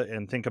Florida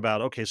and think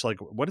about, okay, so like,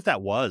 what if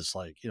that was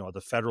like, at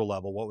the federal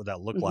level, what would that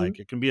look like?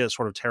 It can be a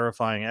sort of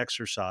terrifying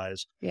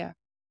exercise. Yeah.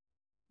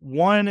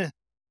 One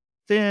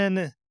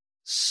thin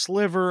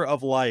sliver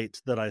of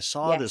light that I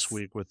saw this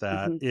week with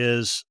that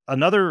is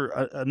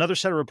another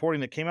set of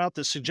reporting that came out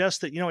that suggests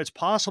that, it's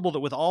possible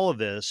that with all of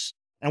this,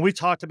 and we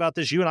talked about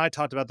this, you and I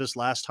talked about this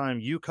last time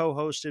you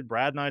co-hosted,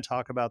 Brad and I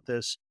talk about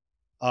this,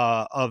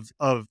 of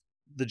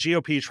the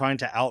GOP trying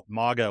to out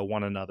MAGA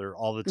one another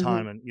all the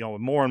time. And,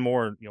 more and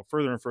more,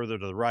 further and further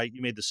to the right.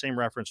 You made the same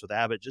reference with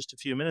Abbott just a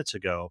few minutes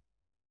ago.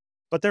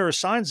 But there are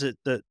signs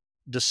that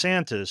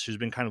DeSantis, who's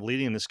been kind of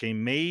leading this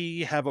game,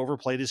 may have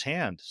overplayed his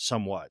hand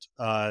somewhat.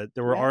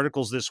 There were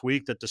articles this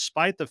week that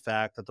despite the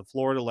fact that the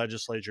Florida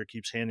legislature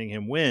keeps handing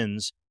him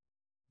wins,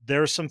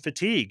 there's some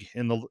fatigue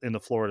in the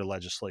Florida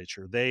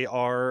legislature. They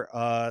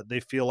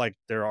feel like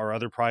there are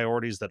other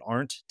priorities that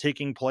aren't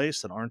taking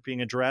place, that aren't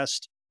being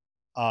addressed.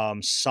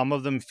 Some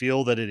of them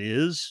feel that it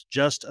is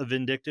just a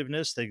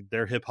vindictiveness.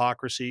 Their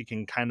hypocrisy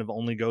can kind of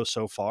only go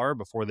so far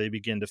before they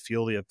begin to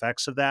feel the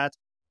effects of that.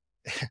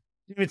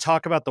 You even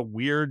talk about the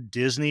weird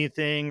Disney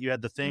thing. You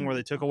had the thing where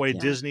they took away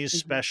Disney's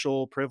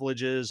special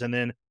privileges, and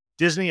then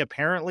Disney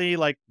apparently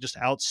like just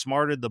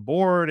outsmarted the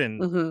board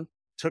and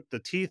took the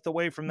teeth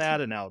away from that.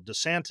 And now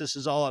DeSantis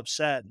is all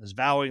upset and is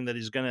vowing that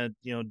he's going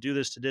to, do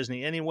this to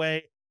Disney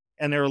anyway.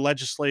 And there are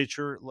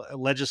legislators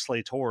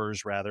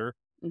rather,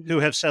 who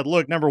have said,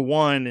 look, number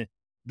one,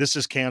 this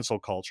is cancel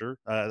culture.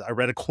 I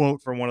read a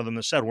quote from one of them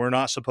that said, we're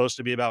not supposed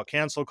to be about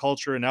cancel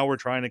culture. And now we're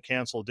trying to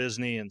cancel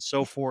Disney and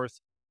so forth.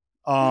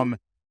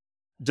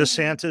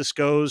 DeSantis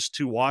goes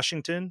to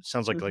Washington.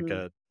 Sounds like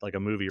a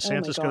movie.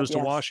 DeSantis goes to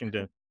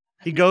Washington.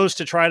 He goes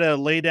to try to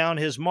lay down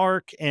his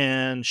mark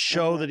and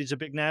show that he's a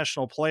big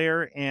national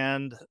player.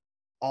 And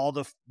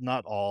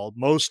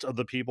most of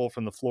the people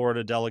from the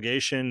Florida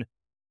delegation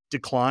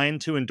declined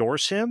to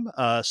endorse him.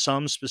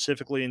 Some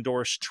specifically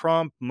endorsed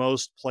Trump.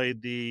 Most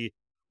played the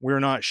we're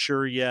not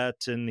sure yet.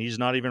 And he's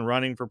not even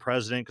running for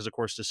president because, of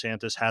course,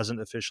 DeSantis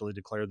hasn't officially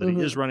declared that he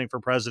is running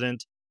for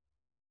president.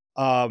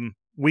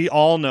 We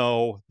all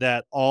know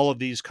that all of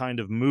these kind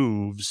of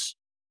moves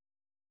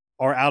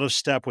are out of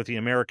step with the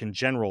American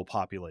general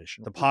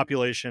population. The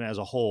population as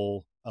a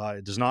whole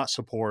does not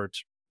support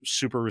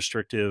super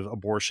restrictive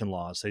abortion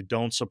laws. They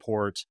don't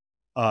support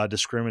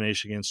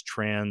discrimination against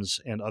trans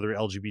and other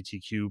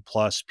LGBTQ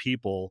plus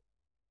people.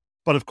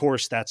 But of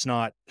course, that's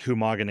not who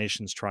MAGA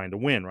Nation's trying to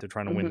win. Right? They're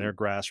trying to win their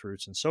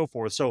grassroots and so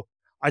forth. So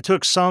I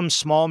took some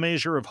small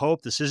measure of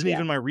hope. This isn't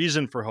even my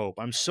reason for hope.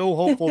 I'm so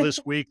hopeful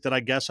this week that I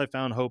guess I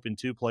found hope in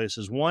two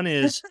places. One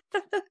is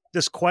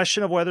this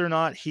question of whether or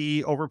not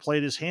he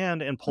overplayed his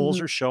hand, and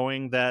polls are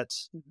showing that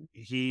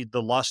the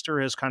luster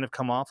has kind of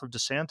come off of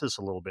DeSantis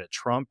a little bit.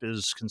 Trump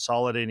is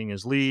consolidating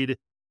his lead,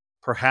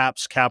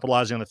 perhaps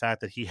capitalizing on the fact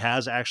that he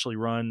has actually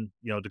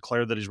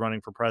declared that he's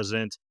running for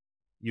president.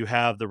 You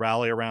have the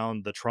rally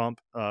around the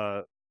Trump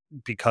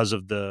because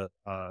of the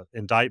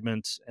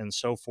indictment and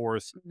so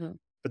forth.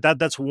 But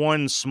that's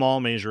one small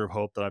measure of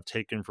hope that I've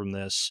taken from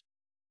this.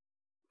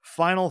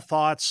 Final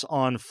thoughts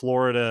on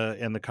Florida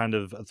and the kind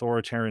of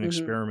authoritarian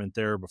experiment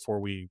there before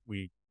we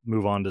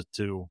move on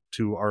to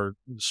our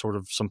sort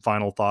of some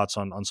final thoughts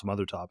on some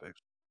other topics.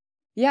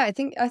 Yeah, I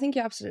think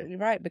you're absolutely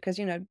right, because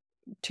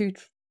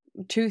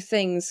two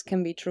things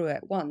can be true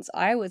at once.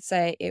 I would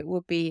say it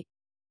would be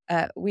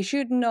we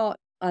should not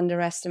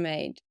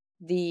underestimate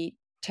the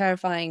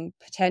terrifying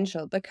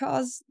potential,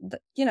 because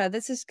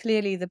this is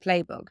clearly the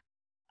playbook.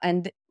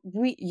 And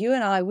you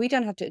and I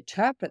don't have to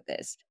interpret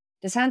this.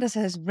 DeSantis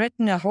has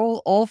written a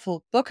whole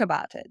awful book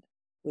about it,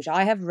 which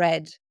I have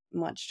read,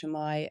 much to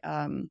my,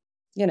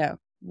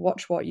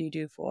 watch what you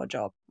do for a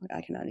job,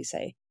 I can only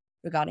say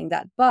regarding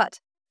that. But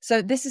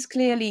so this is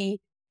clearly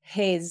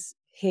his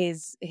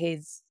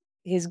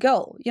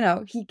goal.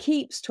 He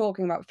keeps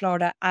talking about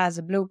Florida as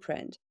a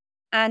blueprint.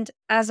 And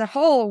as a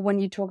whole, when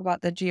you talk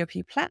about the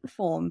GOP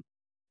platform,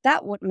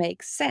 that would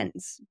make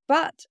sense.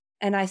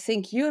 And I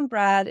think you and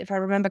Brad, if I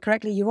remember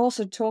correctly, you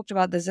also talked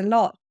about this a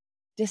lot.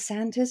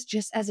 DeSantis,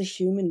 just as a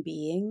human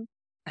being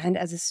and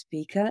as a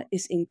speaker,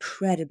 is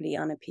incredibly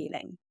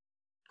unappealing.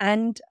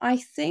 And I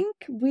think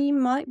we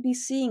might be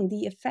seeing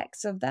the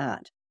effects of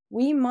that.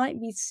 We might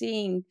be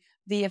seeing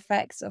the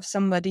effects of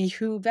somebody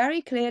who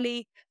very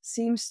clearly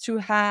seems to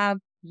have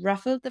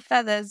ruffled the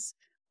feathers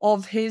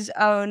of his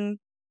own,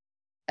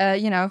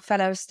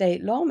 fellow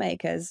state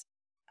lawmakers.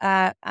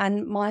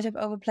 And might have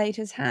overplayed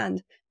his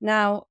hand.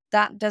 Now,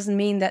 that doesn't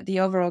mean that the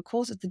overall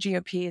course of the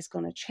GOP is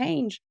going to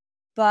change,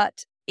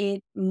 but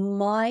it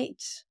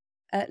might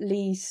at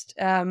least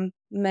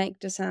make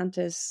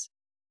DeSantis.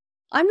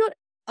 I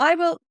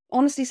will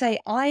honestly say,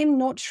 I'm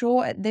not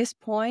sure at this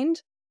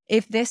point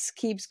if this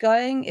keeps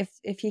going,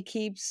 if he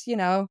keeps,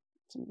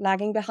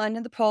 lagging behind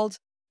in the polls,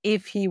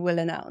 if he will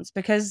announce.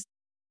 Because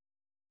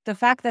the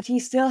fact that he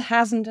still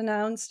hasn't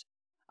announced,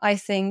 I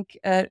think,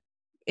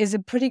 is a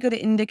pretty good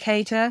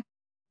indicator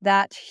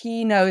that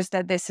he knows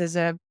that this is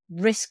a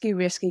risky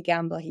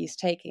gamble he's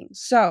taking.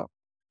 So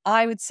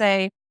I would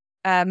say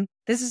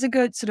this is a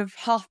good sort of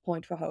half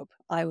point for hope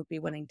I would be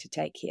willing to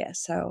take here.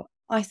 So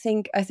I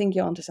think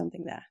you're onto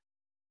something there.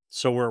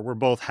 So we're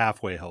both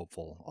halfway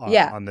hopeful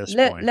on this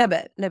point. Little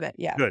bit,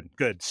 yeah.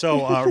 Good.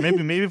 So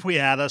maybe if we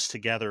add us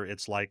together,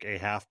 it's like a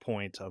half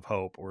point of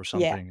hope or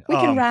something. Yeah, we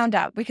can round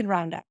up.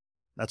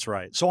 That's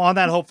right. So on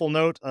that hopeful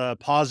note,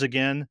 pause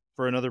again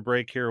for another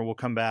break here, and we'll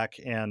come back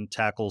and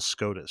tackle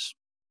SCOTUS.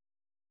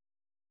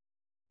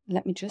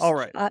 Let me just. All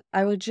right.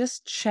 I will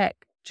just check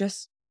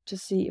just to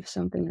see if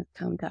something has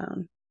come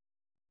down.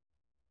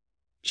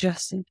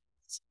 Just in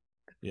case.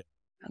 Yeah.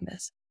 On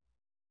this.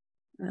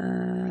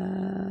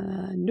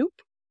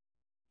 Nope.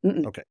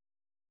 Okay.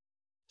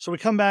 So we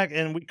come back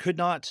and we could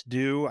not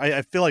do,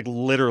 I feel like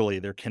literally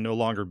there can no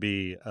longer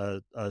be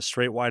a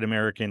straight white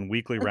American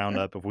weekly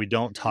roundup if we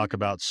don't talk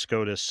about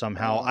SCOTUS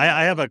somehow.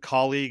 I have a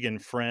colleague and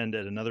friend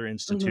at another Mhm.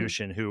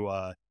 institution who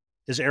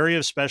his area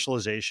of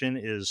specialization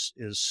is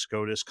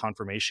SCOTUS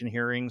confirmation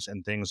hearings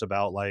and things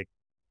about like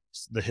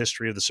the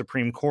history of the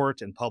Supreme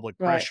Court and public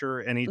Right. pressure.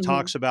 And he Hmm.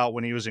 talks about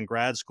when he was in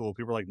grad school,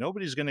 people were like,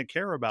 nobody's going to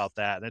care about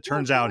that. And it Oh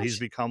turns out he's gosh.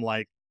 become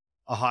like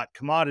a hot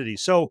commodity.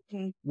 So,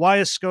 Mhm. why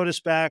is SCOTUS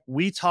back?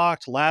 We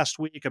talked last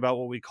week about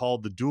what we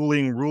called the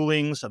dueling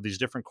rulings of these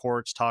different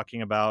courts, talking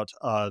about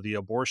the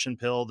abortion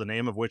pill, the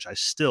name of which I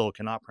still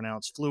cannot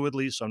pronounce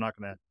fluidly. So, I'm not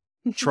going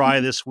to try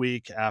this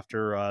week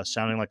after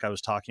sounding like I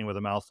was talking with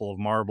a mouthful of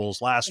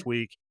marbles last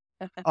week.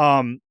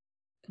 Um,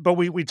 but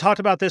we talked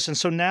about this, and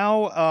so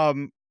now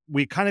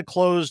we kind of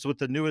closed with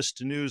the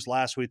newest news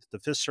last week that the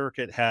Fifth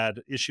Circuit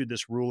had issued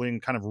this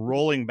ruling, kind of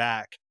rolling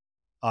back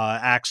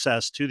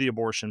access to the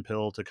abortion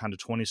pill to kind of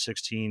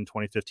 2016,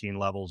 2015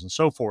 levels, and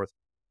so forth.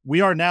 We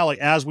are now, like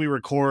as we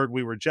record,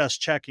 we were just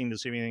checking to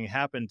see if anything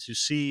happened to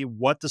see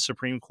what the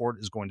Supreme Court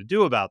is going to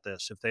do about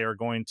this. If they are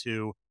going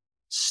to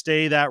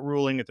stay that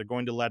ruling, if they're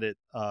going to let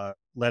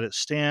it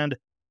stand.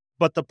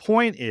 But the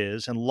point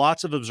is, and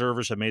lots of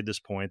observers have made this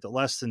point, that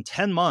less than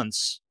 10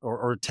 months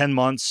or 10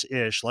 months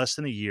ish, less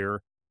than a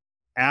year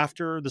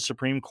after the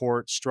Supreme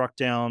Court struck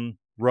down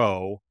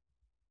Roe,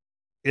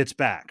 it's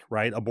back,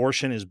 right?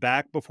 Abortion is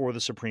back before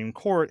the Supreme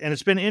Court. And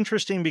it's been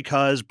interesting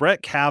because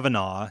Brett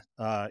Kavanaugh,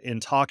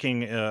 in talking,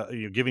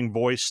 giving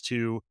voice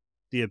to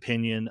the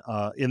opinion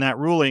in that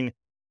ruling,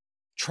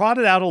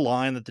 trotted out a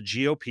line that the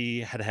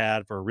GOP had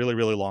had for a really,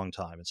 really long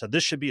time and said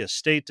this should be a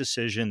state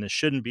decision. This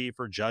shouldn't be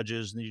for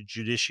judges and the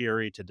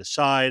judiciary to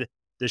decide.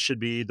 This should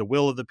be the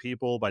will of the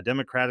people by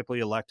democratically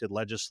elected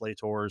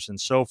legislators and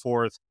so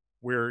forth.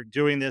 We're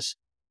doing this.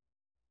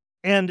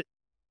 And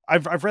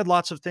I've read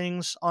lots of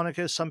things on it.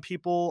 'Cause some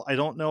people, I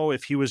don't know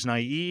if he was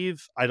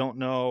naive. I don't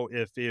know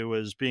if it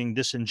was being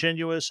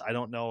disingenuous. I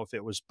don't know if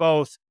it was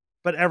both.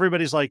 But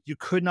everybody's like, you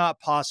could not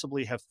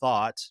possibly have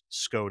thought,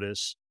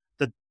 SCOTUS,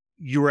 that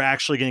you were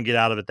actually going to get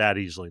out of it that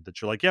easily.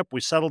 That you're like, yep,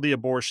 we settled the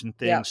abortion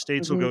thing. Yeah.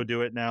 States will Hmm. go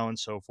do it now and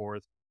so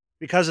forth.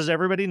 Because as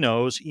everybody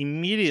knows,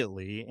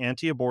 immediately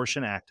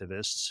anti-abortion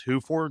activists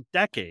who for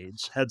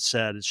decades had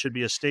said it should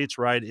be a states'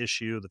 right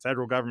issue, the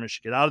federal government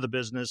should get out of the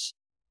business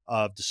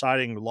of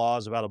deciding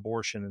laws about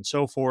abortion and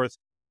so forth,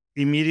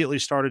 immediately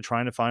started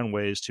trying to find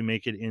ways to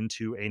make it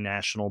into a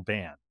national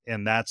ban.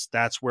 And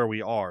that's where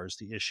we are, is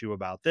the issue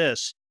about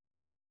this.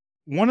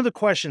 One of the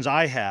questions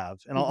I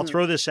have, and I'll Hmm.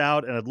 throw this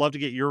out and I'd love to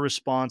get your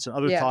response and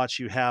other Yeah. thoughts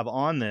you have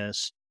on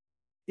this,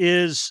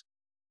 is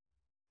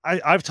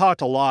I've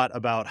talked a lot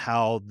about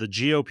how the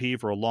GOP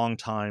for a long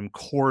time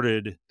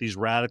courted these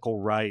radical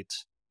right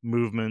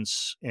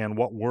movements and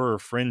what were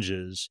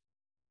fringes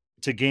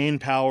to gain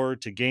power,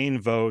 to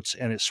gain votes,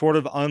 and it sort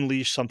of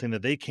unleashed something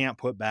that they can't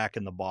put back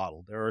in the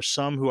bottle. There are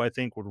some who I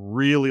think would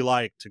really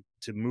like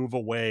to move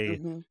away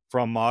Hmm.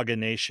 from MAGA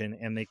Nation,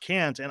 and they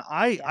can't. And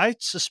I Yeah. I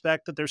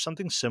suspect that there's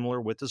something similar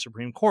with the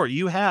Supreme Court.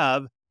 You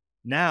have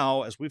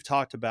now, as we've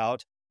talked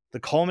about, the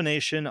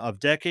culmination of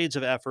decades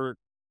of effort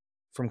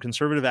from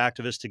conservative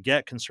activists to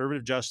get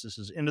conservative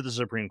justices into the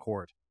Supreme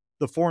Court,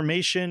 the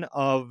formation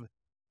of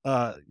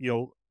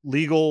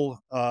legal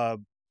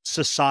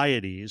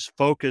societies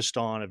focused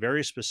on a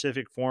very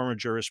specific form of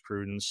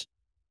jurisprudence,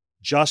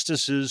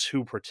 justices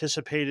who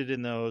participated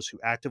in those, who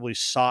actively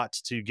sought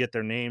to get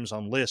their names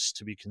on lists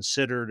to be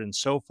considered and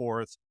so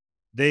forth.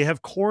 They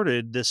have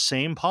courted this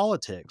same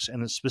politics,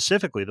 and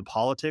specifically the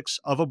politics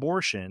of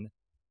abortion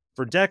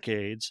for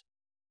decades.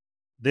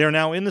 They are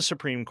now in the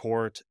Supreme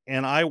Court,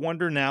 and I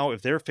wonder now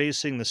if they're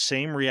facing the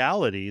same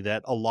reality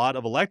that a lot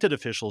of elected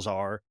officials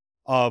are,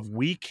 of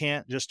we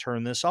can't just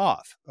turn this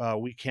off.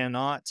 We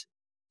cannot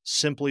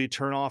simply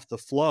turn off the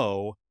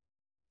flow.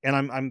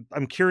 And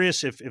I'm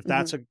curious if Hmm.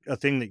 that's a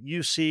thing that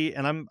you see,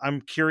 and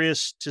I'm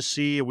curious to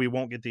see. We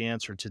won't get the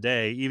answer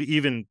today,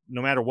 even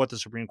no matter what the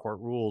Supreme Court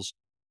rules,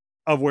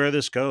 of where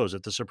this goes.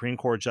 If the Supreme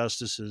Court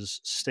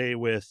justices stay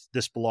with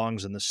this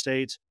belongs in the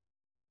state,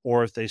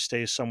 or if they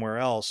stay somewhere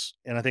else.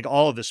 And I think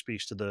all of this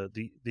speaks to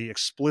the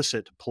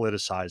explicit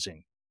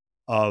politicizing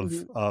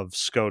Hmm. of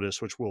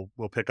SCOTUS, which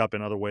we'll pick up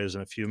in other ways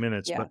in a few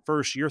minutes. Yeah. But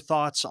first, your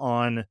thoughts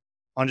on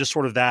just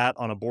sort of that,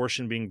 on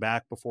abortion being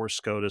back before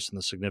SCOTUS and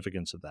the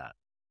significance of that.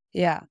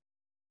 Yeah.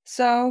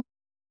 So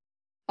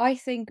I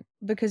think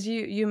because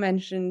you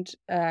mentioned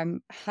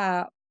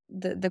how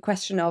the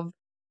question of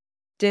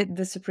did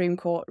the Supreme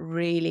Court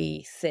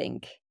really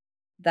think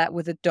that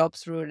with the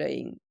Dobbs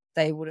ruling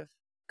they would have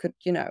could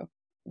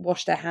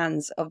wash their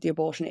hands of the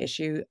abortion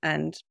issue,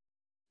 and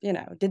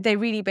did they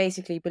really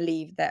basically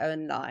believe their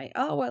own lie?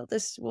 Oh well,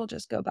 this will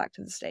just go back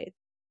to the state.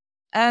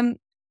 Um,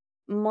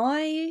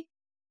 my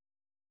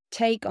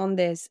take on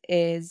this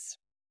is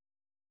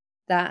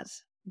that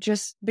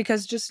just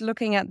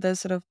looking at the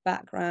sort of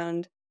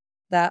background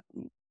that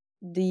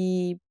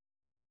the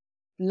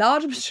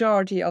large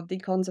majority of the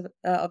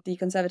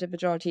conservative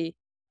majority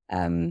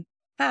um,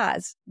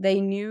 has, they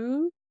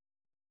knew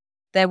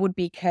there would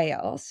be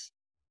chaos,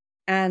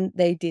 and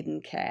they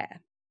didn't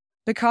care.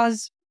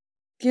 Because,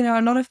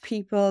 a lot of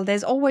people,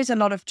 there's always a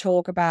lot of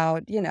talk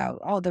about,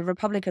 the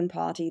Republican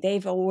Party,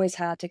 they've always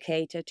had to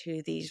cater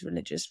to these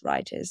religious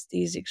writers,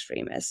 these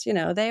extremists.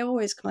 They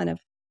always kind of,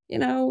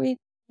 we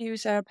knew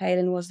Sarah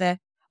Palin was there.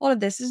 All of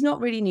this is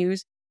not really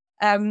news.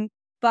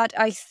 But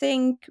I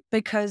think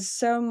because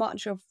so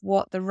much of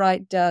what the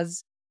right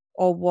does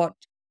or what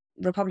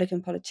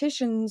Republican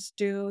politicians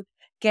do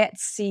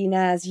gets seen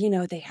as,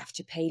 they have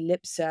to pay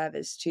lip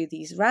service to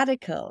these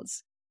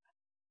radicals,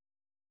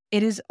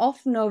 it is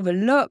often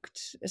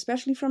overlooked,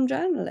 especially from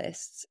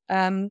journalists,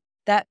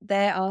 that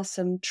there are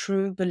some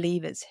true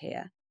believers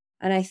here.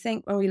 And I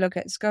think when we look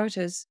at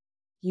SCOTUS,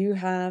 you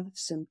have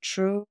some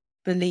true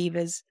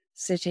believers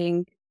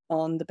sitting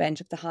on the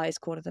bench of the highest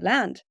court of the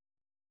land.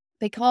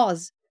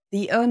 Because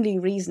the only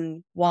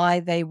reason why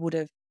they would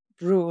have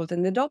ruled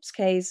in the Dobbs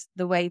case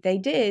the way they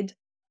did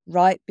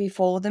right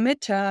before the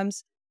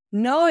midterms,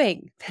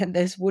 knowing that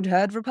this would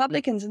hurt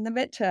Republicans in the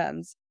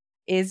midterms,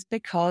 is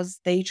because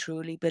they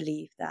truly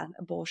believe that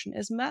abortion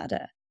is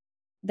murder.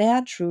 They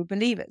are true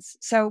believers.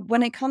 So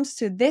when it comes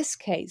to this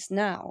case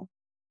now,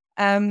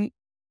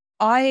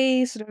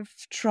 I sort of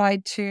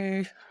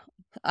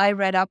I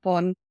read up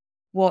on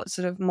what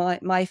sort of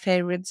my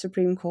favorite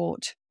Supreme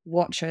Court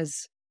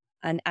watchers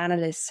and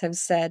analysts have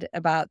said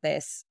about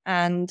this.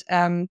 And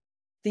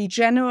the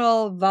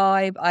general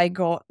vibe I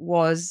got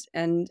was,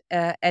 and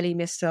Ellie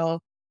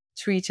Mistel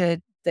tweeted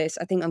this,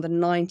 I think on the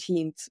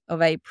 19th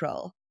of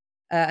April.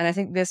 And I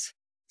think this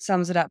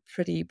sums it up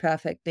pretty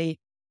perfectly.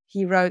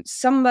 He wrote,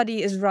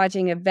 "Somebody is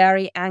writing a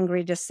very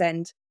angry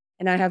dissent,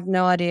 and I have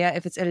no idea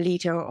if it's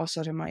Alito or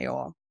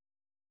Sotomayor."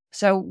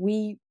 So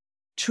we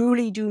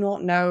truly do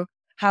not know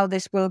how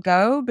this will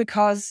go,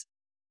 because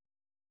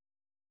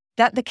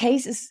that the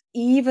case is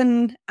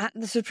even at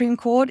the Supreme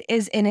Court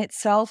is in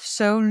itself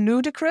so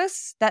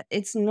ludicrous that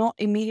it's not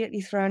immediately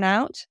thrown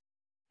out,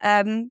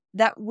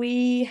 that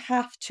we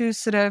have to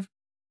sort of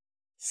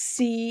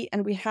see,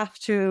 and we have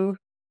to,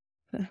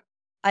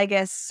 I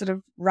guess, sort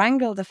of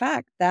wrangle the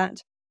fact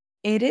that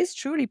it is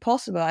truly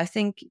possible. I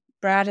think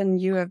Brad and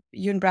you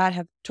and Brad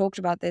have talked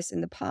about this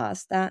in the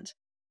past, that,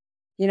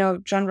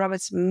 John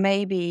Roberts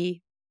may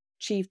be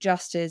Chief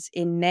Justice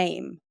in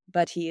name,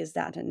 but he is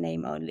that in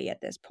name only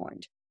at this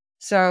point.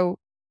 So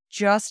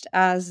just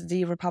as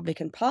the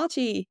Republican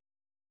Party,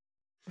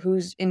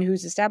 whose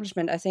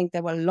establishment I think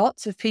there were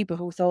lots of people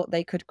who thought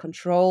they could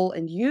control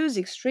and use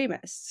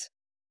extremists,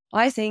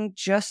 I think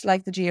just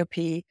like the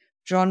GOP,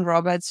 John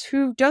Roberts,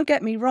 who, don't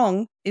get me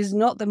wrong, is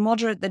not the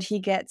moderate that he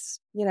gets,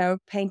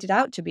 painted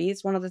out to be.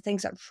 It's one of the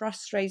things that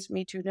frustrates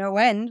me to no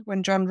end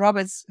when John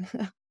Roberts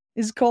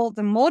is called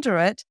the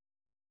moderate.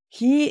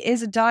 He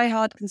is a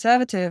diehard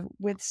conservative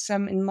with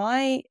some, in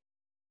my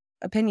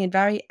opinion,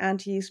 very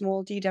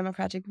anti-small d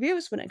democratic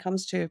views when it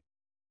comes to,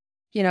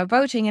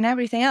 voting and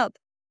everything else.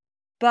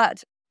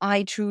 But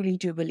I truly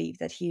do believe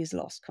that he has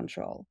lost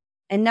control.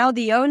 And now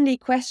the only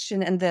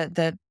question and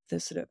the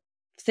sort of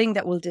thing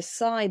that will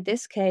decide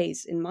this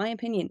case, in my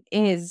opinion,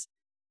 is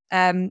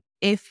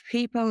if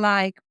people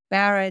like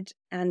Barrett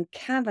and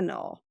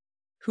Kavanaugh,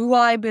 who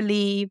I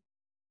believe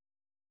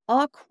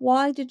are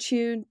quite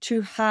attuned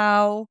to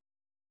how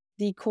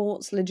the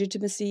court's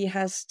legitimacy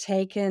has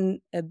taken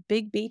a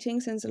big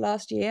beating since the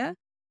last year,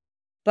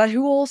 but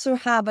who also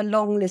have a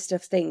long list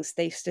of things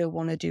they still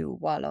want to do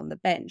while on the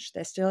bench.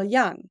 They're still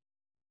young.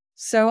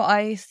 So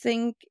I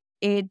think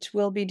it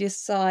will be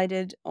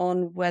decided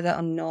on whether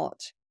or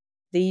not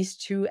these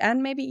two,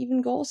 and maybe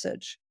even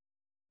Gorsuch,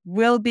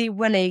 will be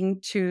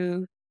willing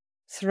to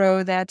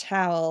throw their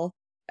towel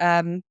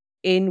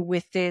in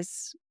with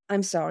this,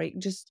 I'm sorry,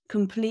 just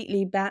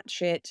completely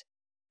batshit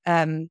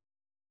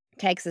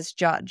Texas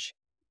judge.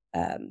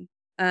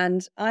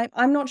 And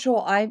I'm not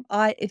sure.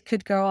 It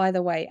could go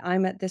either way.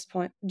 I'm at this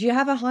point. Do you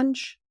have a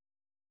hunch?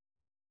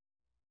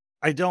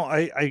 I don't.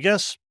 I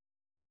guess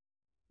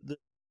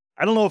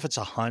I don't know if it's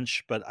a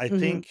hunch, but I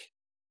think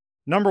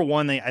number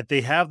one,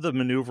 they have the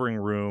maneuvering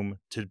room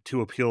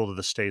to appeal to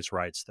the states'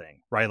 rights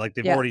thing, right? Like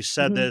they've already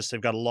said this. They've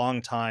got a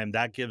long time.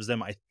 That gives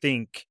them, I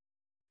think,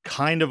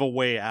 kind of a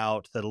way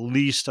out that at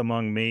least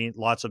among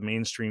lots of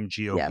mainstream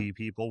GOP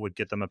people would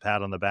get them a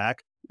pat on the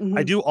back.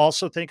 I do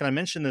also think, and I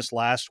mentioned this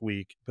last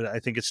week, but I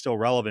think it's still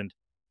relevant.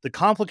 The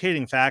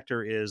complicating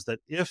factor is that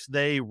if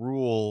they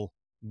rule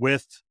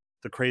with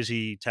the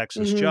crazy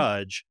Texas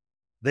judge,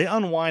 they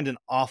unwind an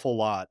awful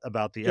lot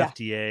about the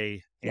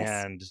FDA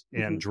and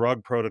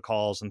drug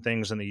protocols and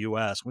things in the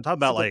U.S. We talk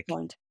about like,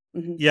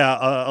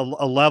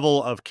 a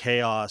level of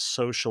chaos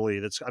socially.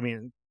 That's, I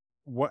mean,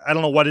 I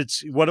don't know what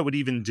it would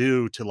even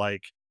do to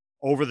like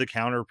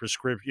over-the-counter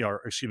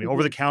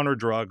over-the-counter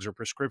drugs or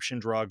prescription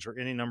drugs or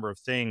any number of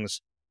things.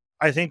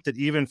 I think that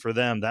even for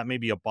them, that may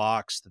be a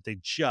box that they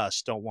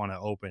just don't want to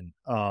open.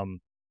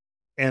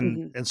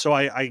 And so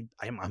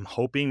I'm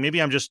hoping,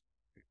 maybe I'm just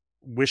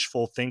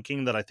wishful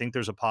thinking, that I think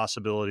there's a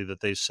possibility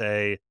that they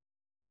say,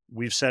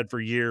 we've said for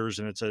years,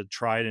 and it's a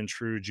tried and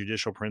true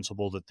judicial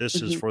principle, that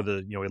this is for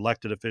the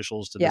elected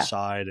officials to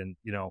decide. And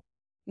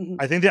Mhm.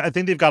 I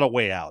think they've got a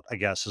way out, I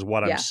guess, is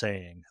what I'm Yeah.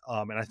 saying.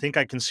 And I think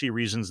I can see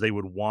reasons they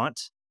would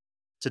want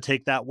to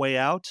take that way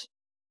out.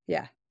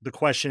 Yeah. The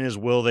question is,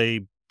 will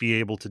they be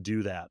able to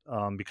do that?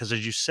 Because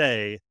as you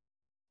say,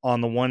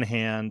 on the one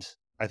hand,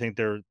 I think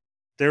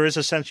there is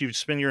a sense you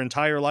spend your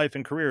entire life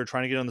and career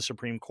trying to get on the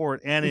Supreme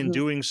Court, and in Mhm.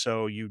 doing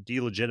so, you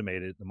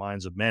delegitimated in the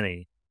minds of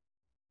many.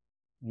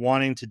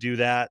 Wanting to do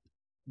that,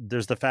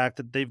 there's the fact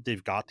that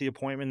they've got the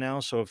appointment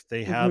now, so if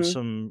they have Mhm.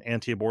 some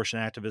anti-abortion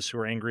activists who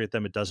are angry at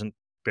them, it doesn't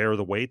bear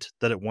the weight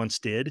that it once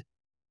did.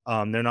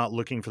 They're not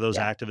looking for those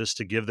Yeah. activists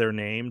to give their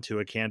name to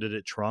a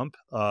candidate Trump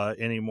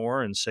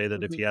anymore and say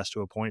that if he Mhm. has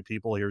to appoint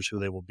people, here's who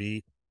they will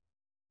be.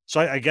 So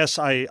I guess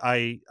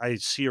I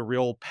see a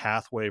real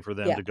pathway for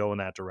them Yeah. to go in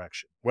that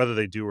direction, whether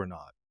they do or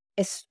not.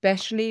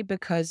 Especially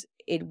because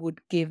it would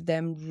give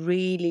them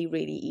really,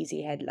 really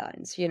easy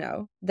headlines, you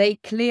know? They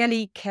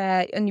clearly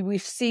care, and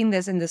we've seen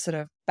this in the sort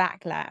of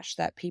backlash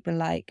that people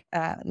like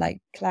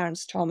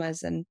Clarence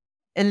Thomas and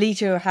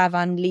Alito have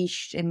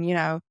unleashed in, you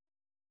know,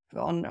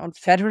 on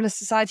Federalist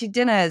Society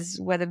dinners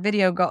where the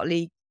video got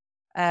leaked,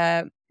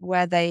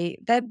 where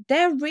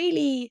they're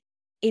really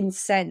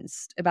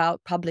incensed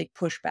about public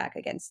pushback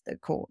against the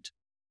court.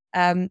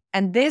 And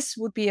this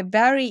would be a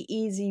very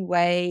easy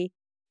way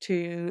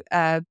to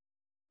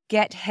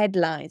get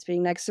headlines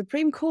being like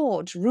Supreme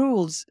Court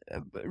rules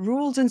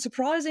in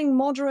surprising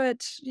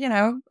moderate, you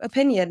know,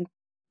 opinion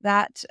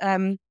that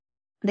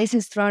this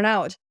is thrown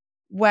out,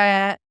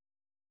 where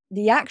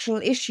the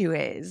actual issue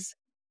is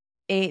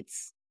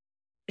it's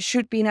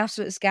should be an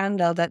absolute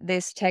scandal that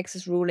this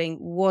Texas ruling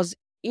was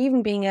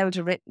even being able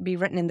to be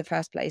written in the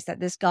first place, that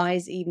this guy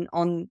is even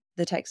on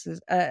the Texas,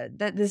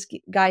 that this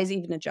guy is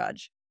even a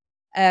judge.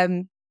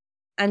 And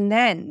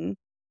then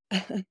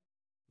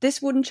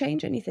this wouldn't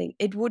change anything.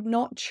 It would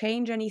not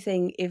change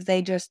anything if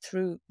they just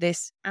threw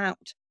this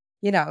out,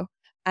 you know?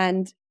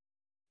 And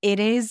it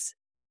is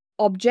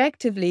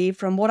objectively,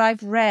 from what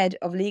I've read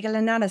of legal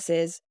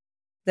analysis,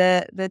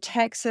 the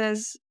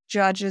Texas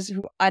judges,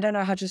 who I don't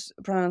know how to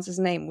pronounce his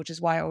name, which is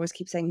why I always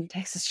keep saying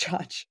Texas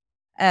judge.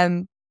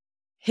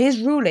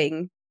 His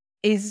ruling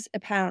is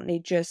apparently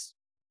just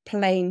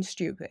plain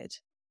stupid.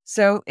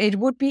 So it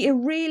would be a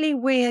really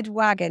weird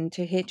wagon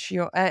to hitch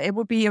your. It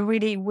would be a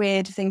really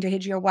weird thing to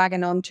hitch your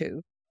wagon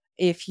onto,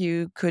 if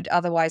you could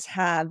otherwise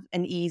have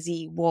an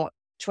easy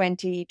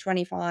 20,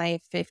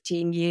 25,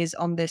 15 years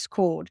on this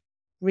court,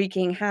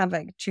 wreaking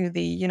havoc to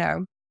the, you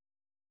know,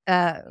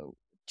 uh,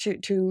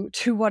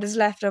 to what is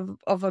left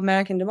of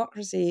American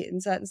democracy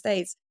in certain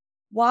states.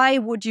 Why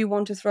would you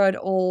want to throw it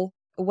all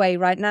away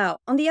right now?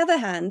 On the other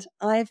hand,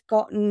 I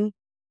feel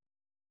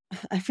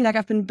like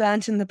I've been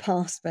burnt in the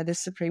past by the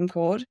Supreme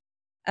Court.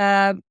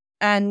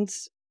 And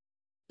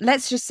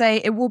let's just say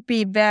it would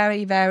be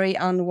very, very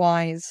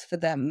unwise for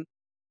them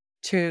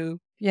to,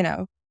 you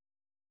know,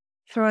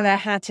 throw their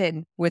hat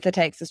in with a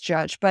Texas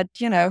judge. But,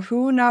 you know,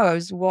 who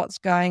knows what's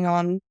going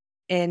on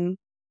in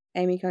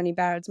Amy Coney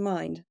Barrett's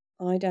mind?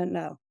 I don't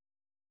know.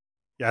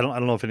 Yeah, I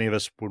don't know if any of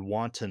us would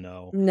want to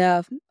know.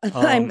 No,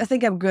 I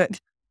think I'm good.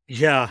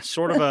 Yeah,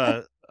 sort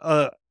of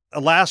a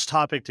last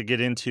topic to get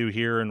into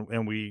here, and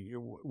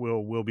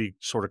we'll be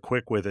sort of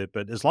quick with it.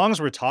 But as long as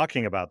we're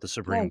talking about the Oh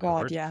Supreme God,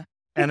 Court, yeah.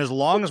 and as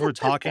long as we're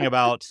talking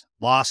about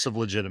loss of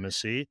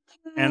legitimacy,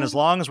 and as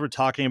long as we're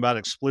talking about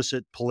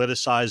explicit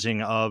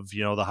politicizing of,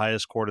 you know, the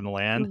highest court in the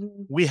land,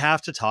 Mhm. we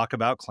have to talk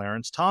about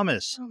Clarence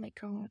Thomas. Oh my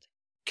God.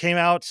 Came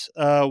out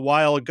a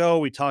while ago.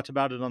 We talked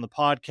about it on the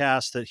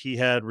podcast that he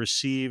had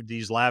received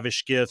these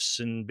lavish gifts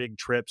and big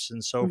trips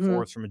and so Mhm.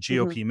 forth from a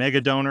GOP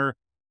mega donor.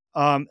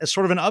 As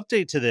sort of an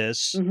update to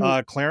this,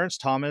 Mhm. Clarence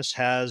Thomas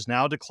has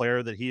now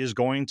declared that he is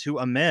going to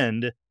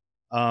amend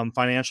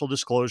financial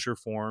disclosure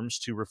forms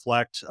to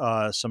reflect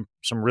some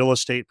real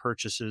estate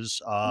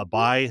purchases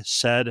by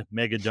said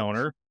mega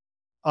donor.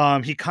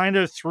 He kind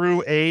of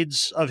threw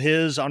aides of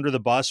his under the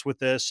bus with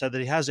this, said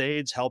that he has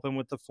aides help him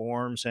with the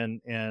forms,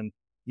 and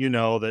you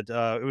know that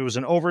it was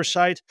an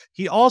oversight.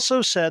 He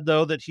also said,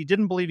 though, that he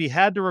didn't believe he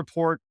had to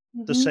report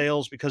the Mhm.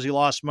 sales because he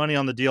lost money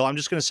on the deal. I'm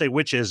just going to say,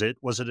 which is it?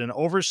 Was it an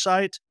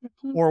oversight,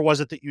 Mhm. or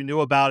was it that you knew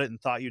about it and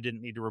thought you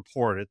didn't need to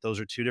report it? Those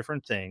are two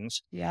different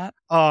things. Yeah.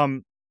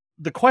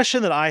 The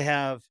question that I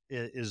have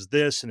is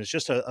this, and it's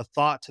just a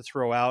thought to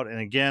throw out. And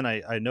again,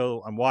 I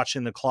know I'm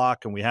watching the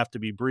clock and we have to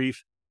be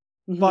brief,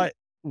 Mhm. but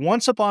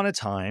once upon a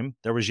time,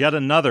 there was yet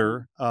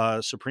another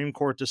Supreme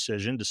Court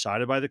decision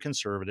decided by the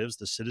conservatives,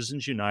 the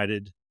Citizens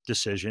United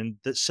decision,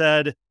 that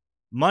said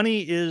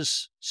money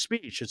is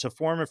speech. It's a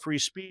form of free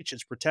speech.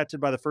 It's protected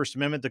by the First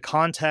Amendment. The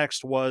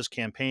context was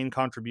campaign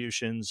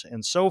contributions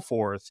and so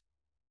forth.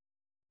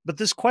 But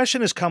this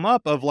question has come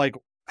up of like,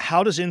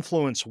 how does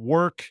influence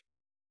work?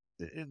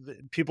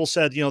 People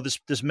said, you know,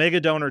 this mega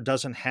donor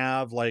doesn't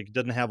have like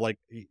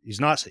he's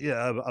not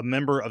a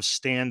member of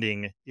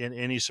standing in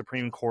any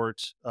Supreme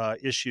Court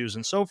issues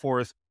and so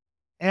forth.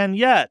 And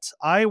yet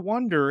I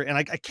wonder, and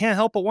I can't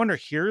help but wonder,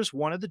 here's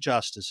one of the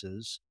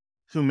justices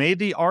who made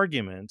the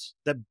argument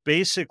that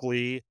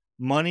basically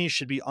money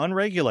should be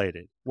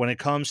unregulated when it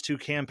comes to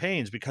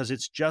campaigns because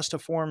it's just a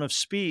form of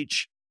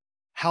speech.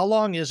 how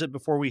long is it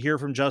before we hear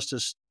from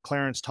Justice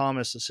Clarence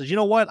Thomas that says, you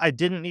know what, I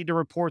didn't need to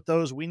report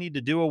those. We need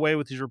to do away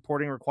with these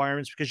reporting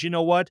requirements because you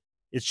know what?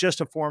 It's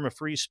just a form of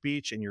free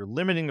speech, and you're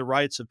limiting the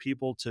rights of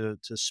people to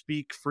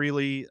speak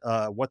freely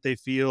what they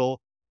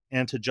feel,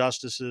 and to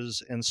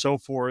justices and so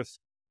forth.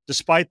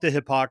 Despite the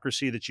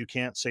hypocrisy that you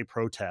can't say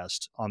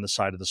protest on the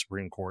side of the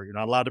Supreme Court, you're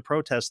not allowed to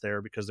protest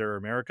there because there are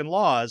American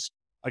laws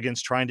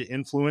against trying to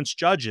influence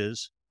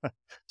judges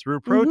through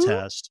Mm-hmm.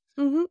 protest.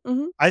 Mm-hmm.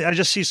 Mm-hmm. I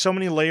just see so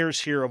many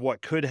layers here of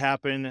what could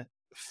happen.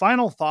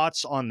 Final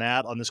thoughts on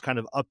that, on this kind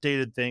of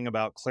updated thing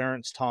about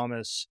Clarence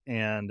Thomas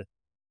and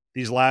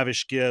these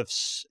lavish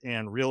gifts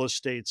and real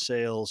estate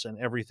sales and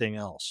everything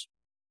else.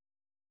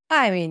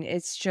 I mean,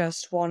 it's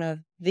just one of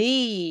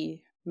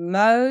the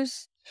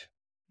most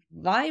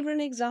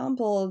vibrant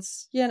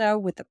examples,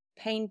 with the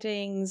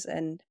paintings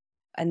and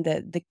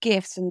the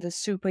gifts and the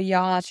super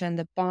yacht and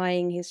the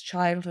buying his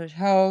childhood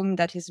home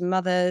that his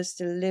mother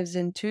still lives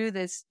in to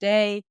this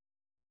day.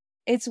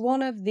 It's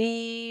one of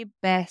the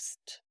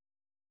best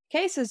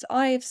cases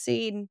I have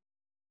seen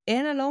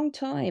in a long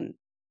time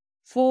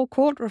for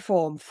court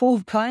reform, for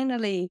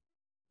finally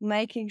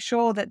making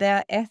sure that there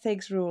are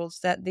ethics rules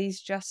that these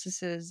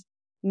justices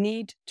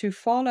need to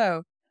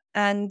follow.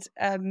 And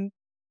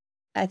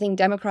I think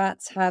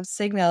Democrats have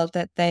signaled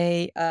that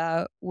they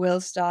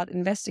will start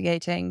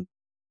investigating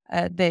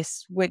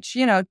this, which,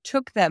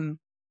 took them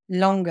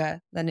longer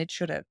than it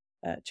should have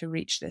to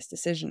reach this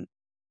decision.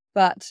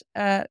 But,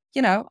 I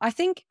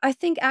think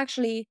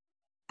actually,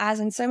 as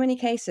in so many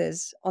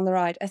cases on the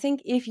right, I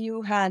think if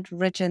you had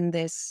written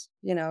this,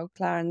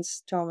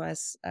 Clarence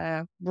Thomas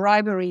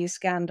bribery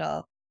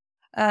scandal,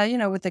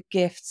 with the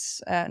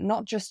gifts,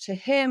 not just to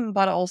him,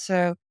 but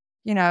also,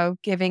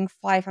 giving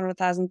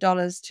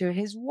 $500,000 to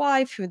his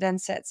wife, who then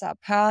sets up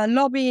her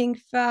lobbying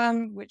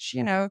firm, which,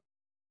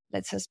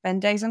 lets her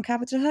spend days on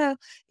Capitol Hill.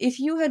 If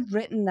you had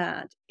written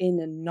that in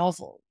a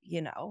novel,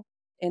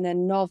 in a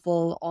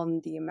novel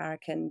on the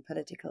American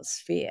political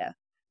sphere,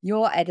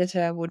 your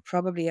editor would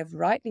probably have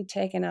rightly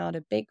taken out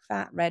a big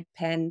fat red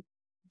pen,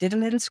 did a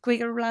little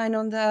squiggle line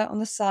on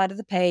the side of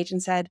the page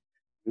and said,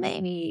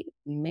 maybe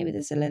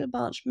this is a little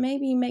much,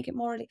 maybe make it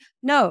more.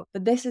 No,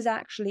 but this is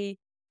actually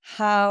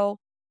how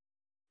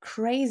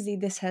crazy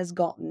this has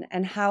gotten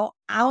and how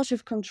out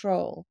of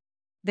control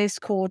this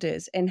court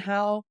is and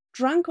how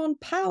drunk on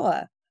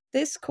power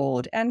this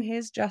court and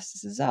his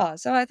justices are.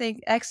 So I think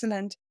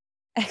excellent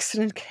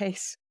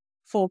case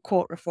for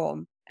court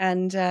reform.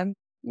 And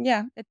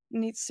it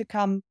needs to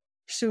come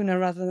sooner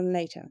rather than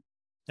later.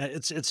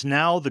 It's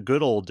now the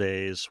good old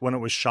days when it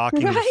was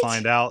shocking to Right?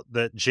 find out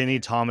that Ginny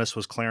Thomas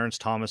was Clarence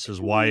Thomas's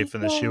Oh my wife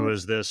and that she God.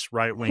 was this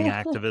right-wing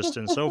activist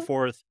and so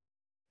forth.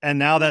 And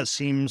now that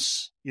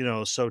seems,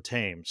 so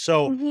tame.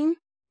 So Mhm.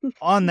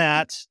 on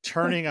that,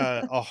 turning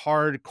a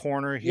hard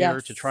corner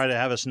here to Yes. try to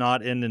have us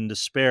not end in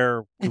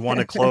despair, we want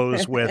to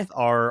close with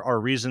our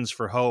reasons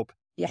for hope.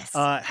 Yes.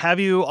 Have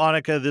you,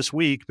 Annika, this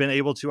week been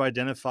able to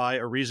identify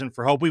a reason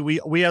for hope?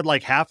 We had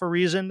like half a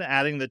reason,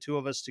 adding the two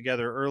of us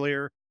together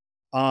earlier.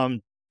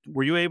 Um,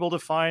 were you able to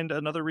find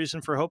another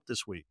reason for hope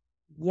this week?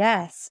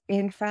 Yes.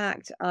 In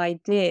fact, I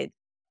did.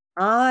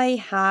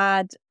 I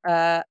had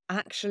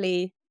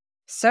actually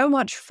so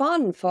much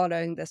fun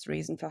following this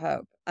reason for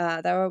hope.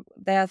 There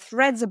are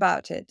threads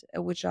about it,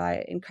 which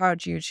I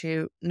encourage you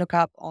to look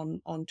up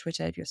on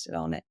Twitter if you're still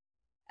on it.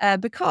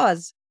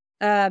 Because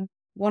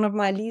one of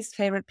my least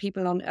favorite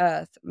people on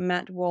earth,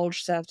 Matt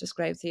Walsh,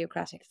 self-described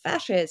theocratic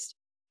fascist,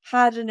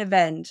 had an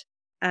event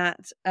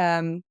at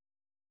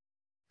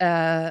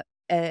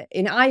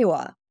in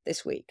Iowa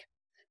this week,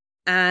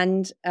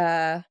 and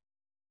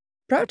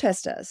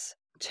protesters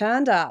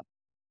turned up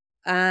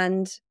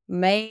and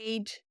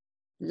made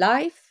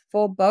life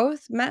for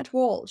both Matt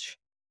Walsh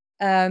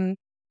and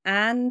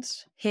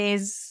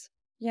his,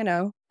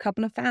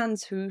 couple of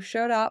fans who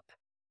showed up.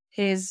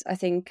 His, I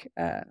think,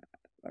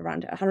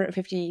 around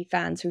 150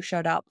 fans who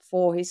showed up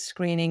for his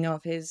screening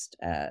of his,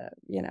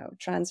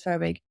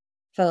 transphobic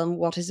film,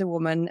 What is a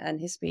Woman, and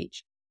his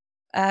speech.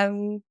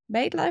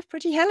 Made life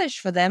pretty hellish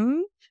for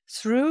them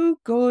through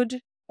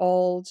good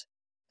old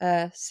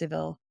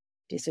civil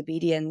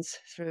disobedience,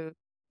 through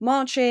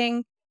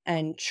marching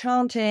and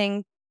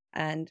chanting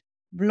and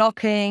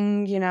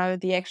blocking,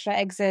 the extra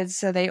exits.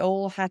 So they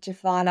all had to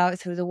file out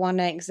through the one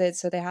exit.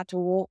 So they had to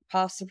walk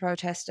past the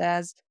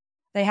protesters.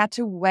 They had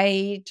to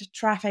wait.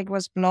 Traffic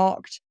was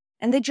blocked.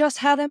 And they just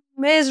had a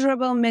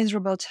miserable,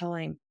 miserable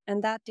time.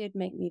 And that did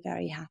make me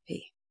very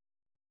happy.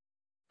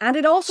 And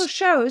it also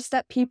shows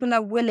that people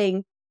are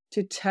willing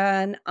to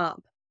turn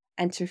up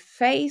and to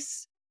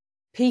face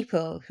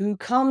people who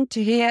come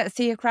to hear a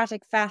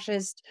theocratic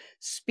fascist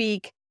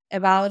speak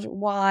about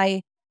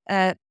why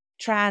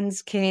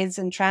trans kids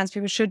and trans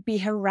people should be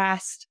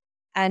harassed,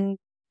 and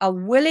are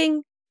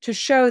willing to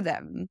show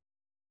them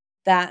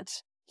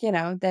that,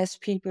 there's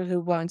people who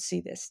won't see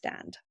this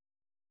stand.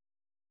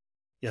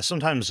 Yeah,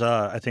 sometimes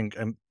I think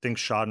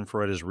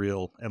Schadenfreude is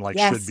real and like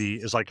should Yes. be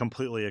is like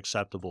completely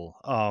acceptable.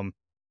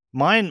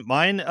 Mine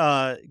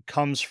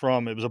comes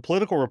from, it was a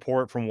political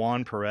report from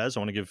Juan Perez. I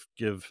want to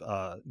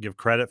give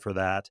credit for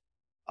that.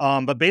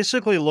 But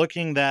basically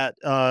looking that,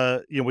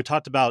 we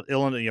talked about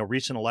Illinois,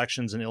 recent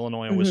elections in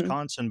Illinois and Hmm.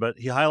 Wisconsin, but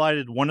he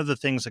highlighted one of the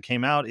things that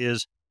came out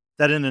is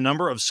that in a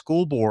number of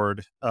school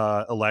board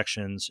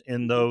elections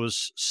in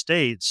those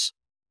states,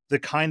 the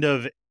kind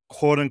of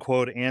quote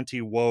unquote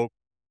anti-woke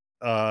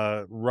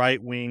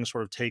right wing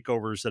sort of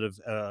takeovers that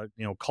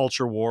have,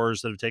 culture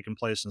wars that have taken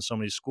place in so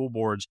many school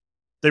boards,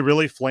 they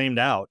really flamed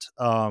out,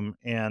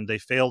 and they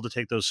failed to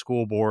take those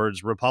school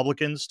boards.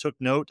 Republicans took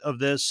note of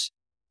this.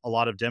 A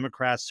lot of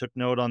Democrats took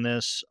note on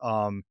this.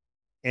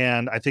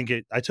 And I think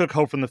I took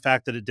hope from the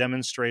fact that it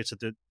demonstrates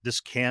that this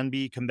can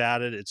be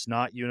combated. It's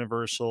not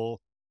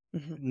universal.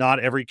 Hmm. Not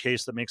every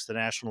case that makes the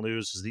national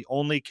news is the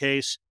only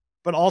case.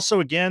 But also,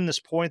 again, this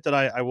point that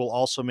I will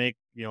also make,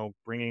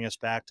 bringing us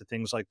back to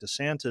things like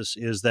DeSantis,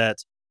 is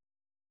that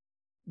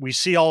we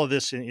see all of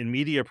this in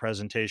media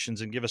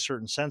presentations and give a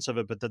certain sense of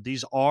it, but that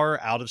these are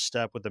out of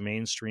step with the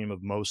mainstream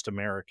of most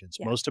Americans.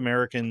 Yeah. Most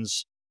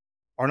Americans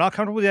are not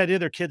comfortable with the idea of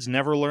their kids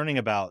never learning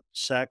about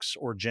sex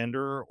or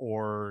gender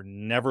or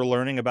never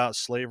learning about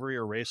slavery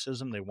or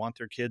racism. They want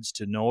their kids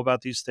to know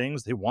about these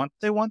things. They want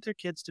their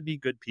kids to be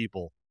good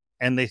people,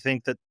 and they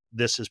think that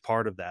this is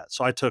part of that.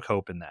 So I took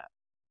hope in that.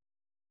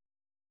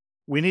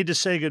 We need to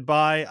say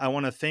goodbye. I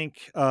want to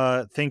thank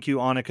you,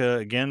 Annika,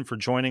 again for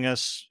joining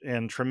us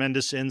and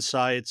tremendous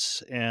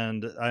insights.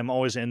 And I'm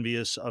always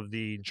envious of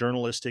the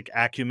journalistic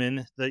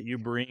acumen that you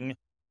bring.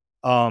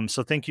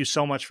 So thank you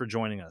so much for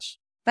joining us.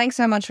 Thanks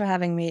so much for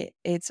having me.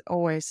 It's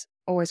always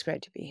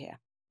great to be here.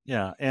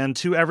 Yeah. And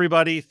to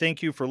everybody,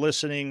 thank you for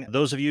listening.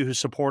 Those of you who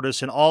support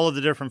us in all of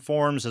the different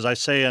forms, as I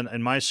say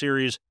in my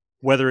series,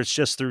 whether it's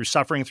just through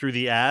suffering through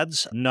the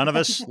ads, none of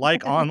us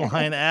like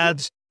online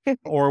ads,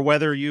 or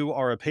whether you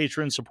are a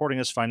patron supporting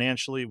us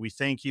financially, we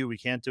thank you. We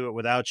can't do it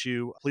without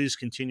you. Please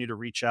continue to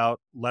reach out.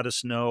 Let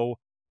us know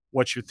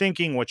what you're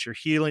thinking, what you're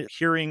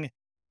hearing,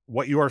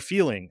 what you are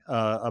feeling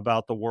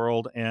about the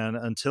world. And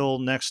until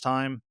next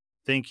time,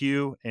 thank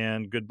you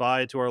and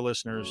goodbye to our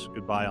listeners.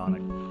 Goodbye,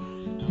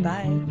 Annika.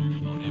 Bye.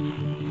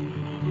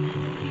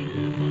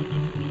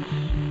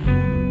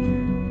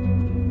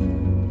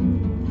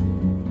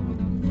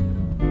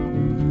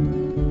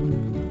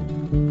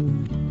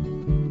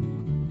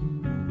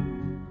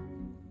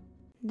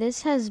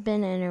 This has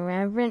been an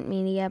Irreverent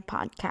Media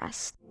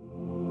podcast.